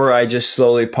 4, I just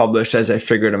slowly published as I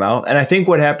figured them out. And I think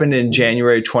what happened in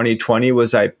January 2020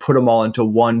 was I put them all into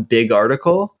one big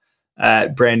article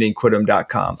at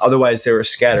brandingquittem.com. Otherwise, they were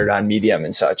scattered on Medium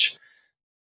and such.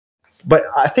 But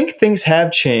I think things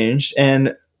have changed.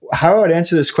 And how I would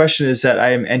answer this question is that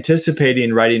I am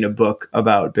anticipating writing a book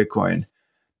about Bitcoin.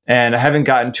 And I haven't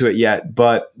gotten to it yet,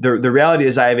 but the reality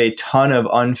is I have a ton of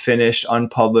unfinished,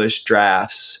 unpublished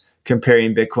drafts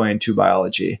comparing Bitcoin to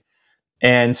biology.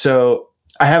 And so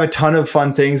I have a ton of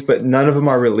fun things, but none of them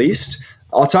are released.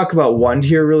 I'll talk about one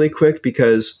here really quick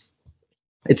because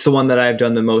it's the one that I've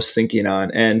done the most thinking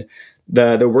on. And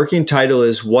the working title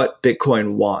is What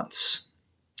Bitcoin Wants.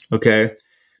 Okay.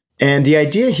 And the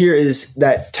idea here is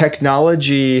that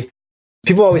technology,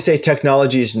 people always say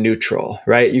technology is neutral,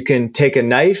 right? You can take a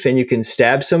knife and you can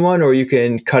stab someone, or you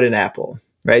can cut an apple,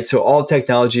 right? So all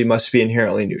technology must be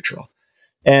inherently neutral.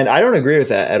 And I don't agree with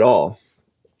that at all.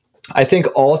 I think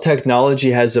all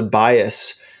technology has a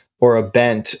bias or a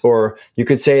bent, or you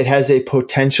could say it has a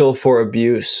potential for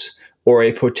abuse or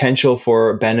a potential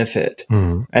for benefit.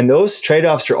 And those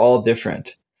trade-offs are all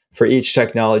different for each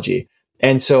technology.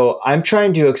 And so I'm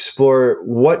trying to explore,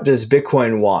 what does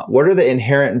Bitcoin want? What are the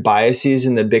inherent biases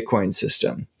in the Bitcoin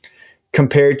system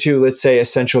compared to, let's say, a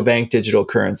central bank digital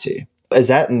currency? Is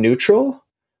that neutral?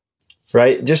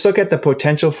 Right? Just look at the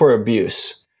potential for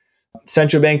abuse.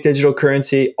 Central bank digital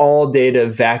currency, all data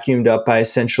vacuumed up by a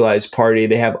centralized party.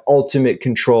 They have ultimate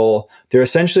control. They're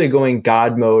essentially going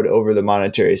God mode over the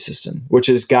monetary system, which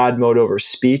is God mode over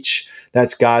speech.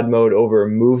 That's God mode over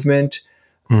movement.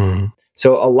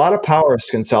 So a lot of power is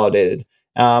consolidated.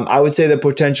 I would say the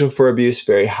potential for abuse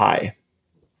very high.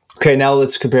 Okay, now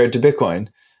let's compare it to Bitcoin.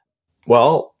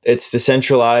 Well, it's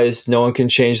decentralized. No one can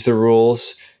change the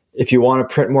rules. If you want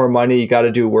to print more money, you got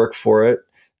to do work for it.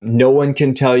 No one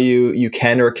can tell you you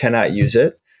can or cannot use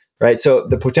it, right? So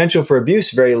the potential for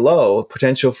abuse, very low,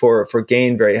 potential for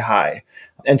gain, very high.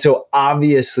 And so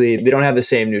obviously they don't have the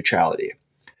same neutrality.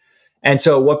 And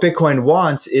so what Bitcoin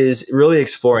wants is really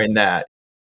exploring that.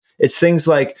 It's things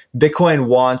like Bitcoin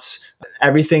wants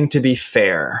everything to be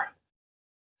fair,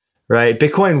 right?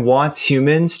 Bitcoin wants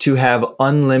humans to have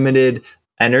unlimited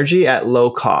energy at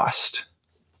low cost.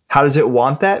 How does it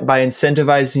want that? By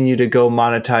incentivizing you to go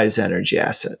monetize energy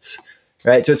assets,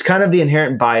 right? So it's kind of the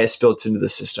inherent bias built into the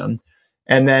system.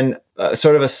 And then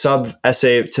sort of a sub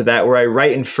essay to that where I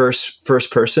write in first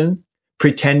person,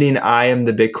 pretending I am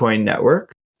the Bitcoin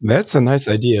network. That's a nice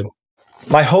idea.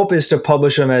 My hope is to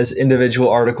publish them as individual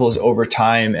articles over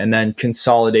time and then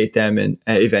consolidate them and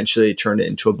eventually turn it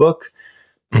into a book.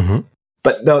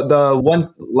 But the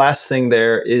one last thing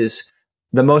there is,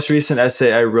 the most recent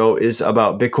essay I wrote is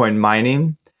about Bitcoin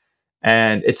mining,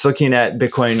 and it's looking at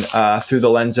Bitcoin through the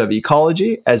lens of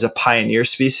ecology as a pioneer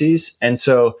species. And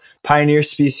so pioneer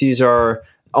species are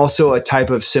also a type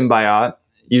of symbiote,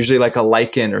 usually like a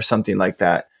lichen or something like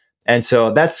that. And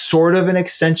so that's sort of an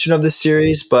extension of the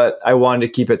series, but I wanted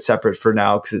to keep it separate for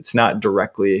now because it's not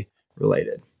directly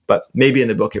related. But maybe in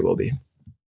the book it will be.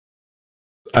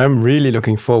 I'm really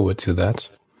looking forward to that.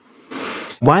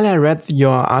 While I read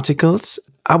your articles,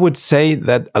 I would say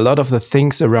that a lot of the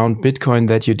things around Bitcoin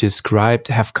that you described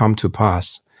have come to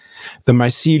pass. The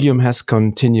mycelium has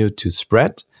continued to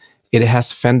spread. It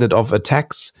has fended off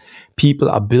attacks. People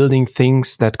are building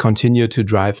things that continue to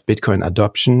drive Bitcoin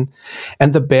adoption.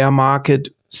 And the bear market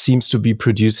seems to be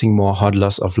producing more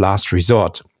hodlers of last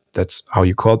resort. That's how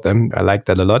you called them. I like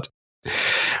that a lot.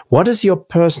 What is your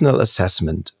personal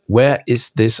assessment? Where is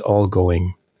this all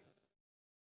going?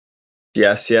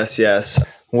 Yes.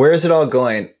 Where is it all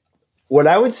going? What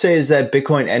I would say is that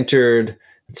Bitcoin entered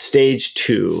stage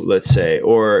 2, let's say,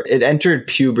 or it entered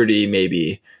puberty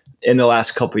maybe in the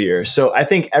last couple of years. So I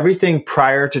think everything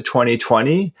prior to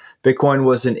 2020, Bitcoin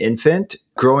was an infant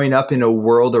growing up in a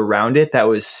world around it that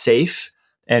was safe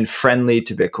and friendly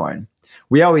to Bitcoin.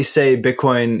 We always say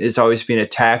Bitcoin is always being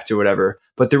attacked or whatever,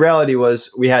 but the reality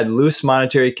was we had loose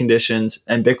monetary conditions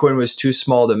and Bitcoin was too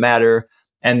small to matter.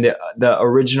 And the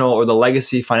original or the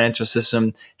legacy financial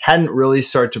system hadn't really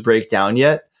started to break down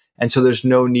yet. And so there's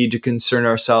no need to concern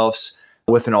ourselves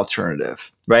with an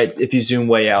alternative, right? If you zoom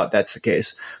way out, that's the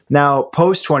case. Now,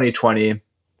 post 2020,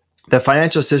 the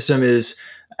financial system is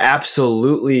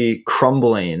absolutely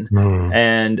crumbling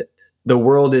and the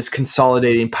world is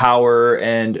consolidating power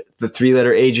and the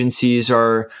 3-letter agencies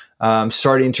are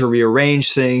starting to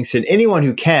rearrange things. And anyone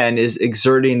who can is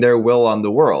exerting their will on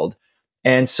the world.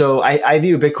 And so I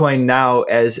view Bitcoin now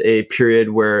as a period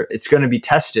where it's going to be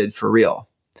tested for real.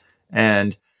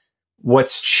 And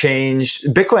what's changed,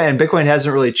 Bitcoin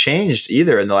hasn't really changed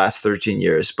either in the last 13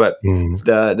 years, but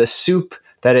the soup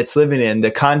that it's living in, the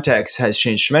context has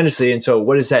changed tremendously. And so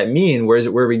what does that mean? Where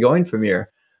are we going from here?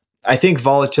 I think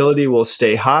volatility will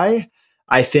stay high.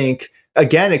 I think,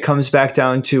 again, it comes back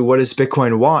down to what does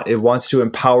Bitcoin want? It wants to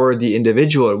empower the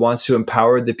individual. It wants to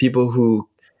empower the people who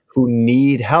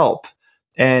need help.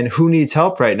 And who needs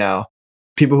help right now?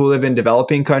 People who live in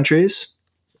developing countries,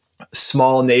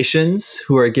 small nations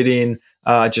who are getting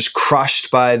just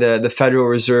crushed by the Federal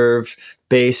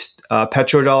Reserve-based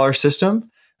petrodollar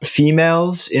system,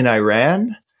 females in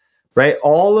Iran, right?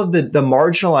 All of the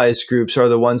marginalized groups are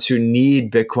the ones who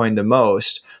need Bitcoin the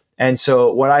most. And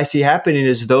so what I see happening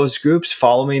is those groups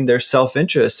following their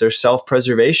self-interest, their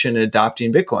self-preservation and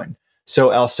adopting Bitcoin.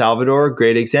 So El Salvador,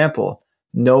 great example.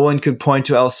 No one could point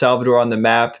to El Salvador on the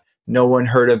map. No one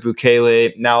heard of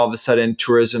Bukele. Now all of a sudden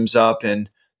tourism's up and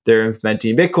they're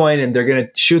implementing Bitcoin and they're going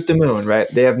to shoot the moon, right?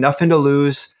 They have nothing to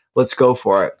lose. Let's go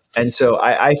for it. And so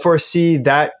I foresee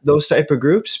that those type of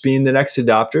groups being the next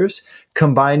adopters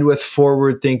combined with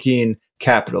forward-thinking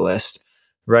capitalists,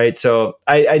 right? So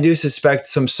I do suspect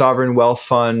some sovereign wealth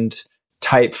fund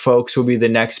type folks will be the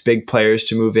next big players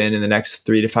to move in the next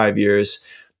 3 to 5 years.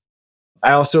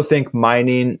 I also think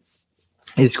mining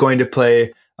is going to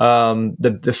play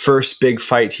the first big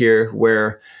fight here,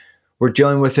 where we're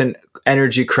dealing with an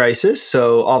energy crisis.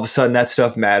 So all of a sudden that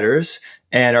stuff matters.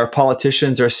 And our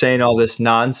politicians are saying all this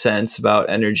nonsense about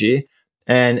energy.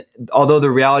 And although the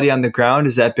reality on the ground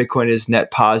is that Bitcoin is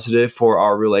net positive for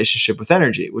our relationship with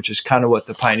energy, which is kind of what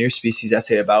the Pioneer Species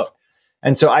essay about.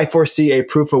 And so I foresee a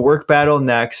proof of work battle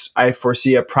next. I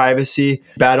foresee a privacy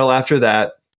battle after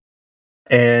that.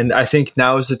 And I think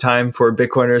now is the time for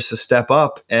Bitcoiners to step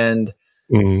up. And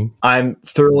I'm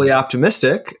thoroughly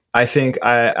optimistic. I think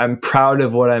I'm proud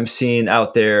of what I'm seeing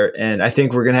out there. And I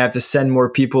think we're going to have to send more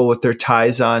people with their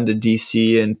ties on to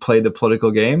DC and play the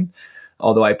political game.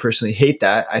 Although I personally hate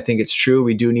that. I think it's true.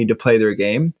 We do need to play their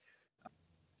game.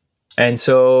 And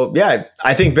so, yeah,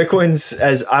 I think Bitcoin's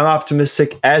I'm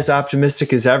optimistic as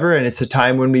ever. And it's a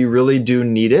time when we really do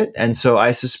need it. And so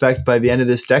I suspect by the end of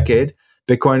this decade,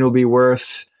 Bitcoin will be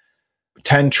worth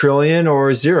 10 trillion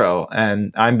or zero.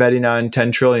 And I'm betting on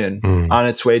 10 trillion on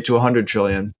its way to 100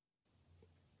 trillion.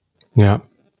 Yeah.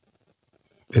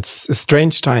 It's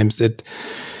strange times. It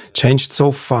changed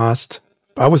so fast.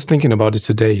 I was thinking about it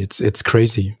today. It's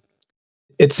crazy.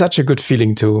 It's such a good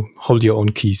feeling to hold your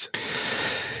own keys.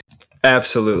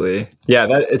 Absolutely. Yeah,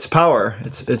 it's power.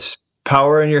 It's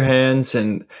power in your hands,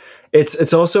 and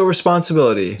it's also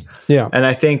responsibility. Yeah. And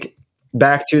I think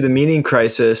back to the meaning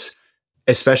crisis,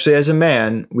 especially as a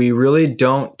man, we really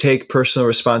don't take personal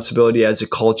responsibility as a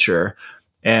culture.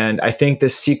 And I think the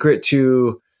secret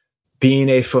to being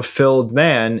a fulfilled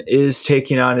man is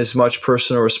taking on as much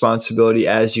personal responsibility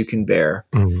as you can bear.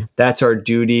 That's our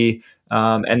duty.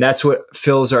 And that's what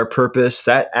fills our purpose.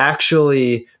 That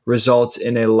actually results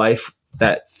in a life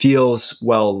that feels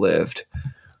well lived.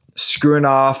 Screwing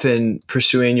off and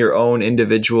pursuing your own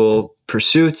individual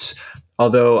pursuits,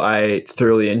 although I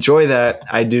thoroughly enjoy that,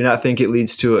 I do not think it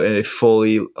leads to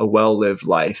a well-lived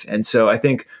life. And so I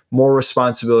think more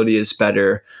responsibility is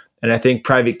better. And I think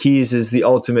private keys is the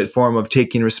ultimate form of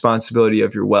taking responsibility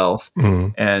of your wealth.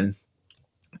 And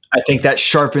I think that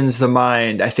sharpens the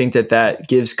mind. I think that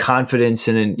gives confidence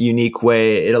in a unique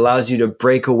way. It allows you to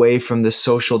break away from the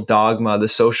social dogma, the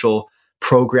social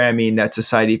programming that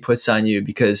society puts on you,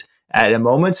 because at a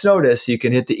moment's notice, you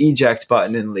can hit the eject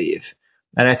button and leave.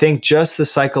 And I think just the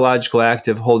psychological act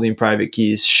of holding private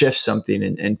keys shifts something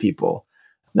in people.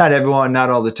 Not everyone, not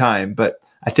all the time, but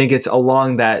I think it's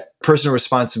along that personal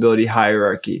responsibility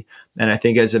hierarchy. And I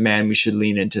think as a man, we should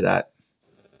lean into that.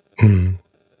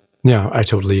 Yeah, I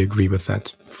totally agree with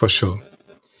that, for sure.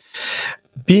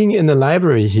 Being in the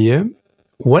library here,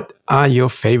 what are your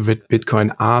favorite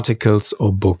Bitcoin articles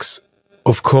or books?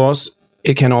 Of course,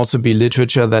 it can also be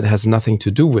literature that has nothing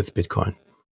to do with Bitcoin.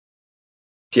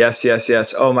 Yes.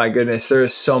 Oh my goodness, there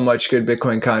is so much good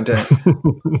Bitcoin content.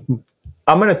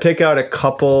 I'm going to pick out a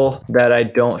couple that I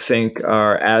don't think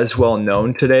are as well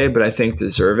known today, but I think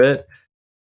deserve it.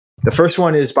 The first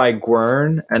one is by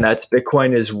Gwern, and that's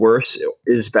Bitcoin is Worse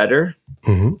is Better.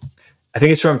 I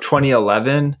think it's from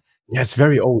 2011. Yeah, it's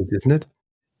very old, isn't it?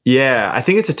 Yeah, I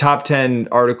think it's a top 10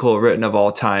 article written of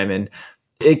all time, and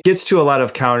it gets to a lot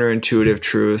of counterintuitive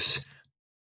truths.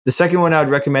 The second one I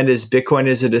would recommend is Bitcoin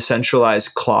is a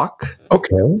Decentralized Clock.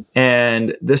 Okay.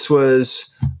 And this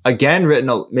was, again,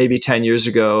 written maybe 10 years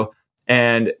ago.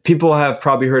 And people have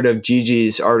probably heard of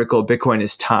Gigi's article, Bitcoin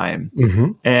is Time.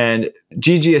 And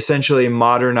Gigi essentially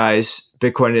modernized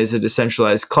Bitcoin as a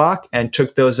decentralized clock and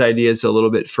took those ideas a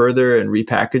little bit further and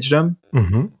repackaged them.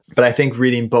 But I think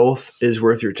reading both is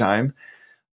worth your time.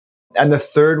 And the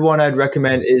third one I'd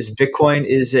recommend is Bitcoin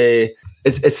is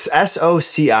it's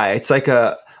SOCI. It's like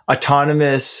a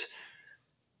autonomous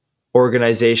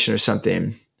organization or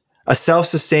something. A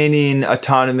self-sustaining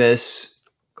autonomous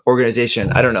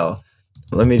organization. I don't know.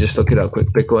 Let me just look it up quick.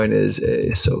 Bitcoin is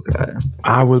a SOCI.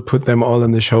 I will put them all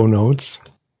in the show notes.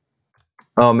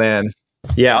 Oh, man.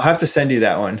 Yeah, I'll have to send you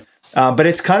that one. But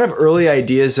it's kind of early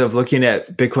ideas of looking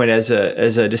at Bitcoin as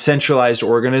a decentralized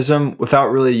organism without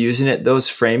really using those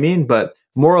framing, but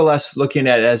more or less looking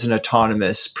at it as an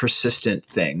autonomous, persistent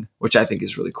thing, which I think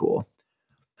is really cool.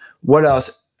 What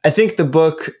else? I think the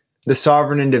book, The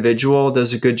Sovereign Individual,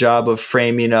 does a good job of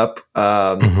framing up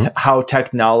how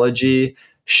technology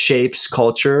shapes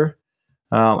culture.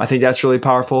 I think that's really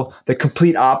powerful. The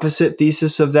complete opposite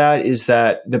thesis of that is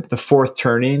that the fourth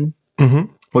turning,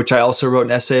 which I also wrote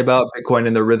an essay about, Bitcoin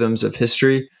and the Rhythms of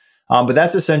History. But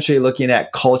that's essentially looking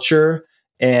at culture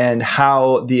and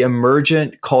how the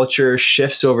emergent culture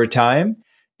shifts over time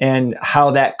and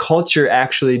how that culture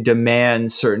actually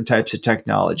demands certain types of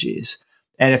technologies.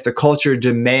 And if the culture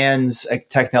demands a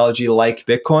technology like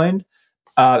Bitcoin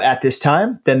at this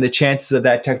time, then the chances of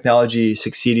that technology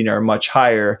succeeding are much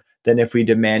higher than if we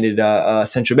demanded a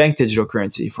central bank digital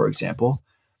currency, for example.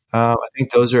 I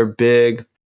think those are big.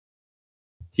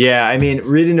 Yeah, I mean,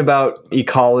 reading about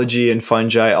ecology and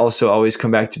fungi also always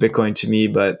come back to Bitcoin to me,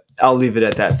 but I'll leave it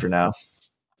at that for now.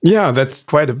 Yeah, that's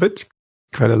quite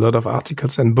a lot of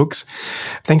articles and books.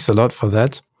 Thanks a lot for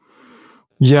that.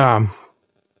 Yeah,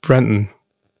 Brandon,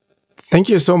 thank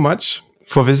you so much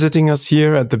for visiting us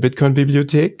here at the Bitcoin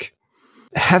Bibliothek.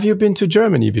 Have you been to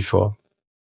Germany before?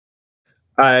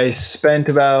 I spent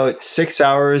about 6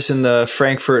 hours in the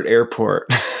Frankfurt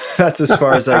airport. That's as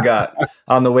far as I got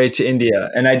on the way to India.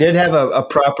 And I did have a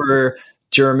proper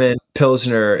German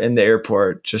Pilsner in the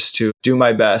airport just to do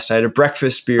my best. I had a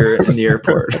breakfast beer in the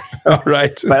airport. All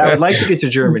right. But I would like to get to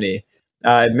Germany.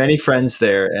 I have many friends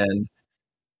there. And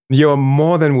you're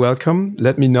more than welcome.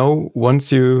 Let me know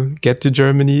once you get to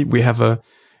Germany. We have a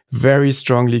very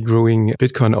strongly growing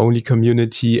Bitcoin-only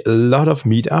community, a lot of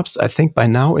meetups. I think by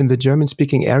now in the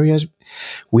German-speaking areas,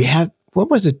 we had,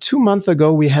 2 months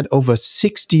ago, we had over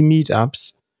 60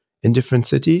 meetups in different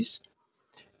cities.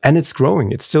 And it's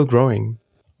growing. It's still growing.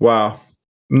 Wow.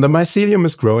 The mycelium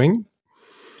is growing.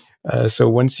 So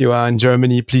once you are in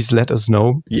Germany, please let us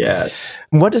know. Yes.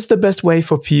 What is the best way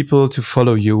for people to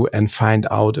follow you and find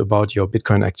out about your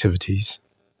Bitcoin activities?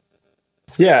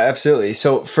 Yeah, absolutely.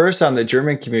 So first on the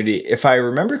German community, if I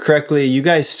remember correctly, you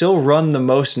guys still run the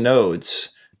most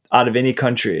nodes out of any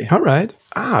country. All right.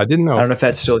 I didn't know. I don't know if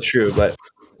that's still true, but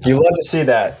you love to see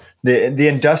that. The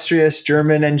industrious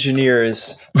German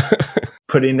engineers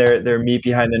putting their meat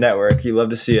behind the network. You love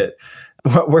to see it.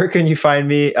 Where can you find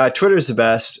me? Twitter's the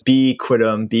best.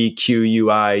 Quittem,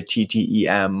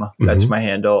 Bquittem. That's my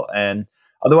handle. And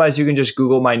otherwise, you can just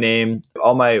Google my name.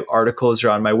 All my articles are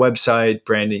on my website,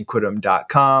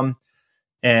 brandonquittem.com.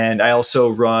 And I also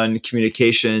run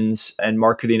communications and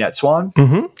marketing at Swan.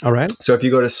 Mm-hmm. All right. So if you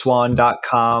go to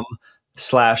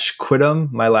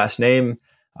swan.com/Quittem, my last name,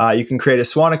 you can create a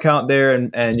Swan account there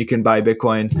and you can buy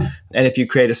Bitcoin. And if you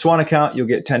create a Swan account, you'll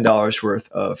get $10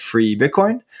 worth of free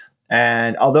Bitcoin.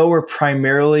 And although we're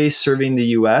primarily serving the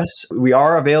US, we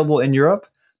are available in Europe.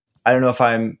 I don't know if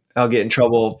I'll get in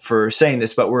trouble for saying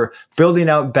this, but we're building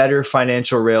out better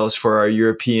financial rails for our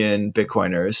European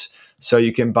Bitcoiners. So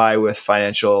you can buy with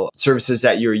financial services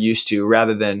that you're used to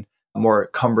rather than more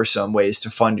cumbersome ways to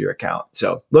fund your account.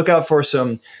 So look out for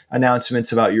some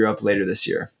announcements about Europe later this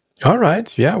year. All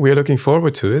right. Yeah, we're looking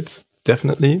forward to it.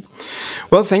 Definitely.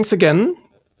 Well, thanks again.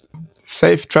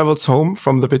 Safe travels home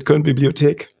from the Bitcoin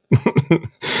Bibliothek. It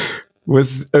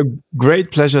was a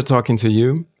great pleasure talking to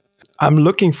you. I'm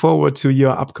looking forward to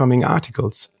your upcoming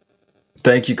articles.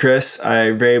 Thank you, Chris.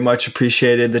 I very much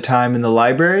appreciated the time in the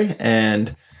library.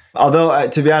 And although,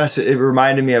 to be honest, it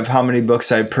reminded me of how many books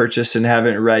I purchased and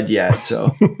haven't read yet.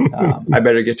 So I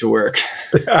better get to work.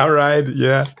 All right.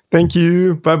 Yeah. Thank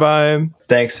you. Bye-bye.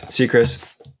 Thanks. See you, Chris.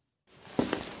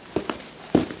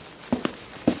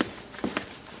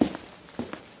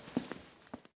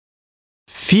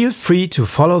 Feel free to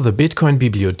follow the Bitcoin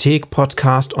Bibliothek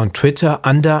podcast on Twitter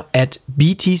under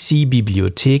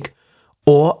 @BTCBibliothek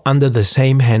or under the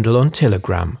same handle on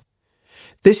Telegram.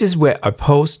 This is where I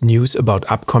post news about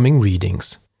upcoming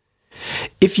readings.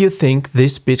 If you think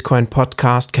this Bitcoin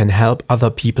podcast can help other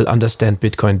people understand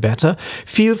Bitcoin better,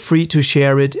 feel free to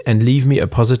share it and leave me a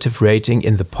positive rating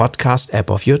in the podcast app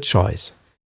of your choice.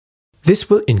 This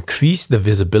will increase the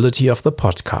visibility of the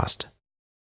podcast.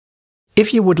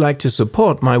 If you would like to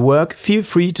support my work, feel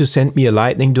free to send me a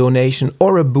Lightning donation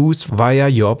or a boost via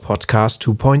your Podcast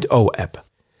 2.0 app.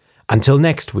 Until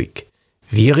next week,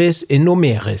 vires in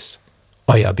numeris,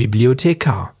 euer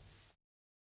Bibliothekar.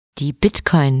 Die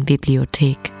Bitcoin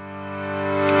Bibliothek.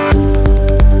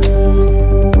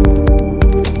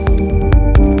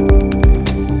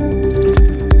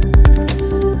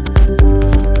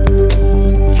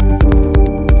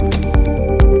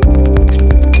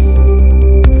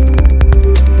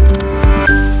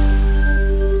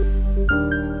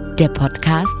 Der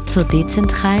Podcast zur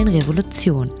dezentralen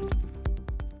Revolution.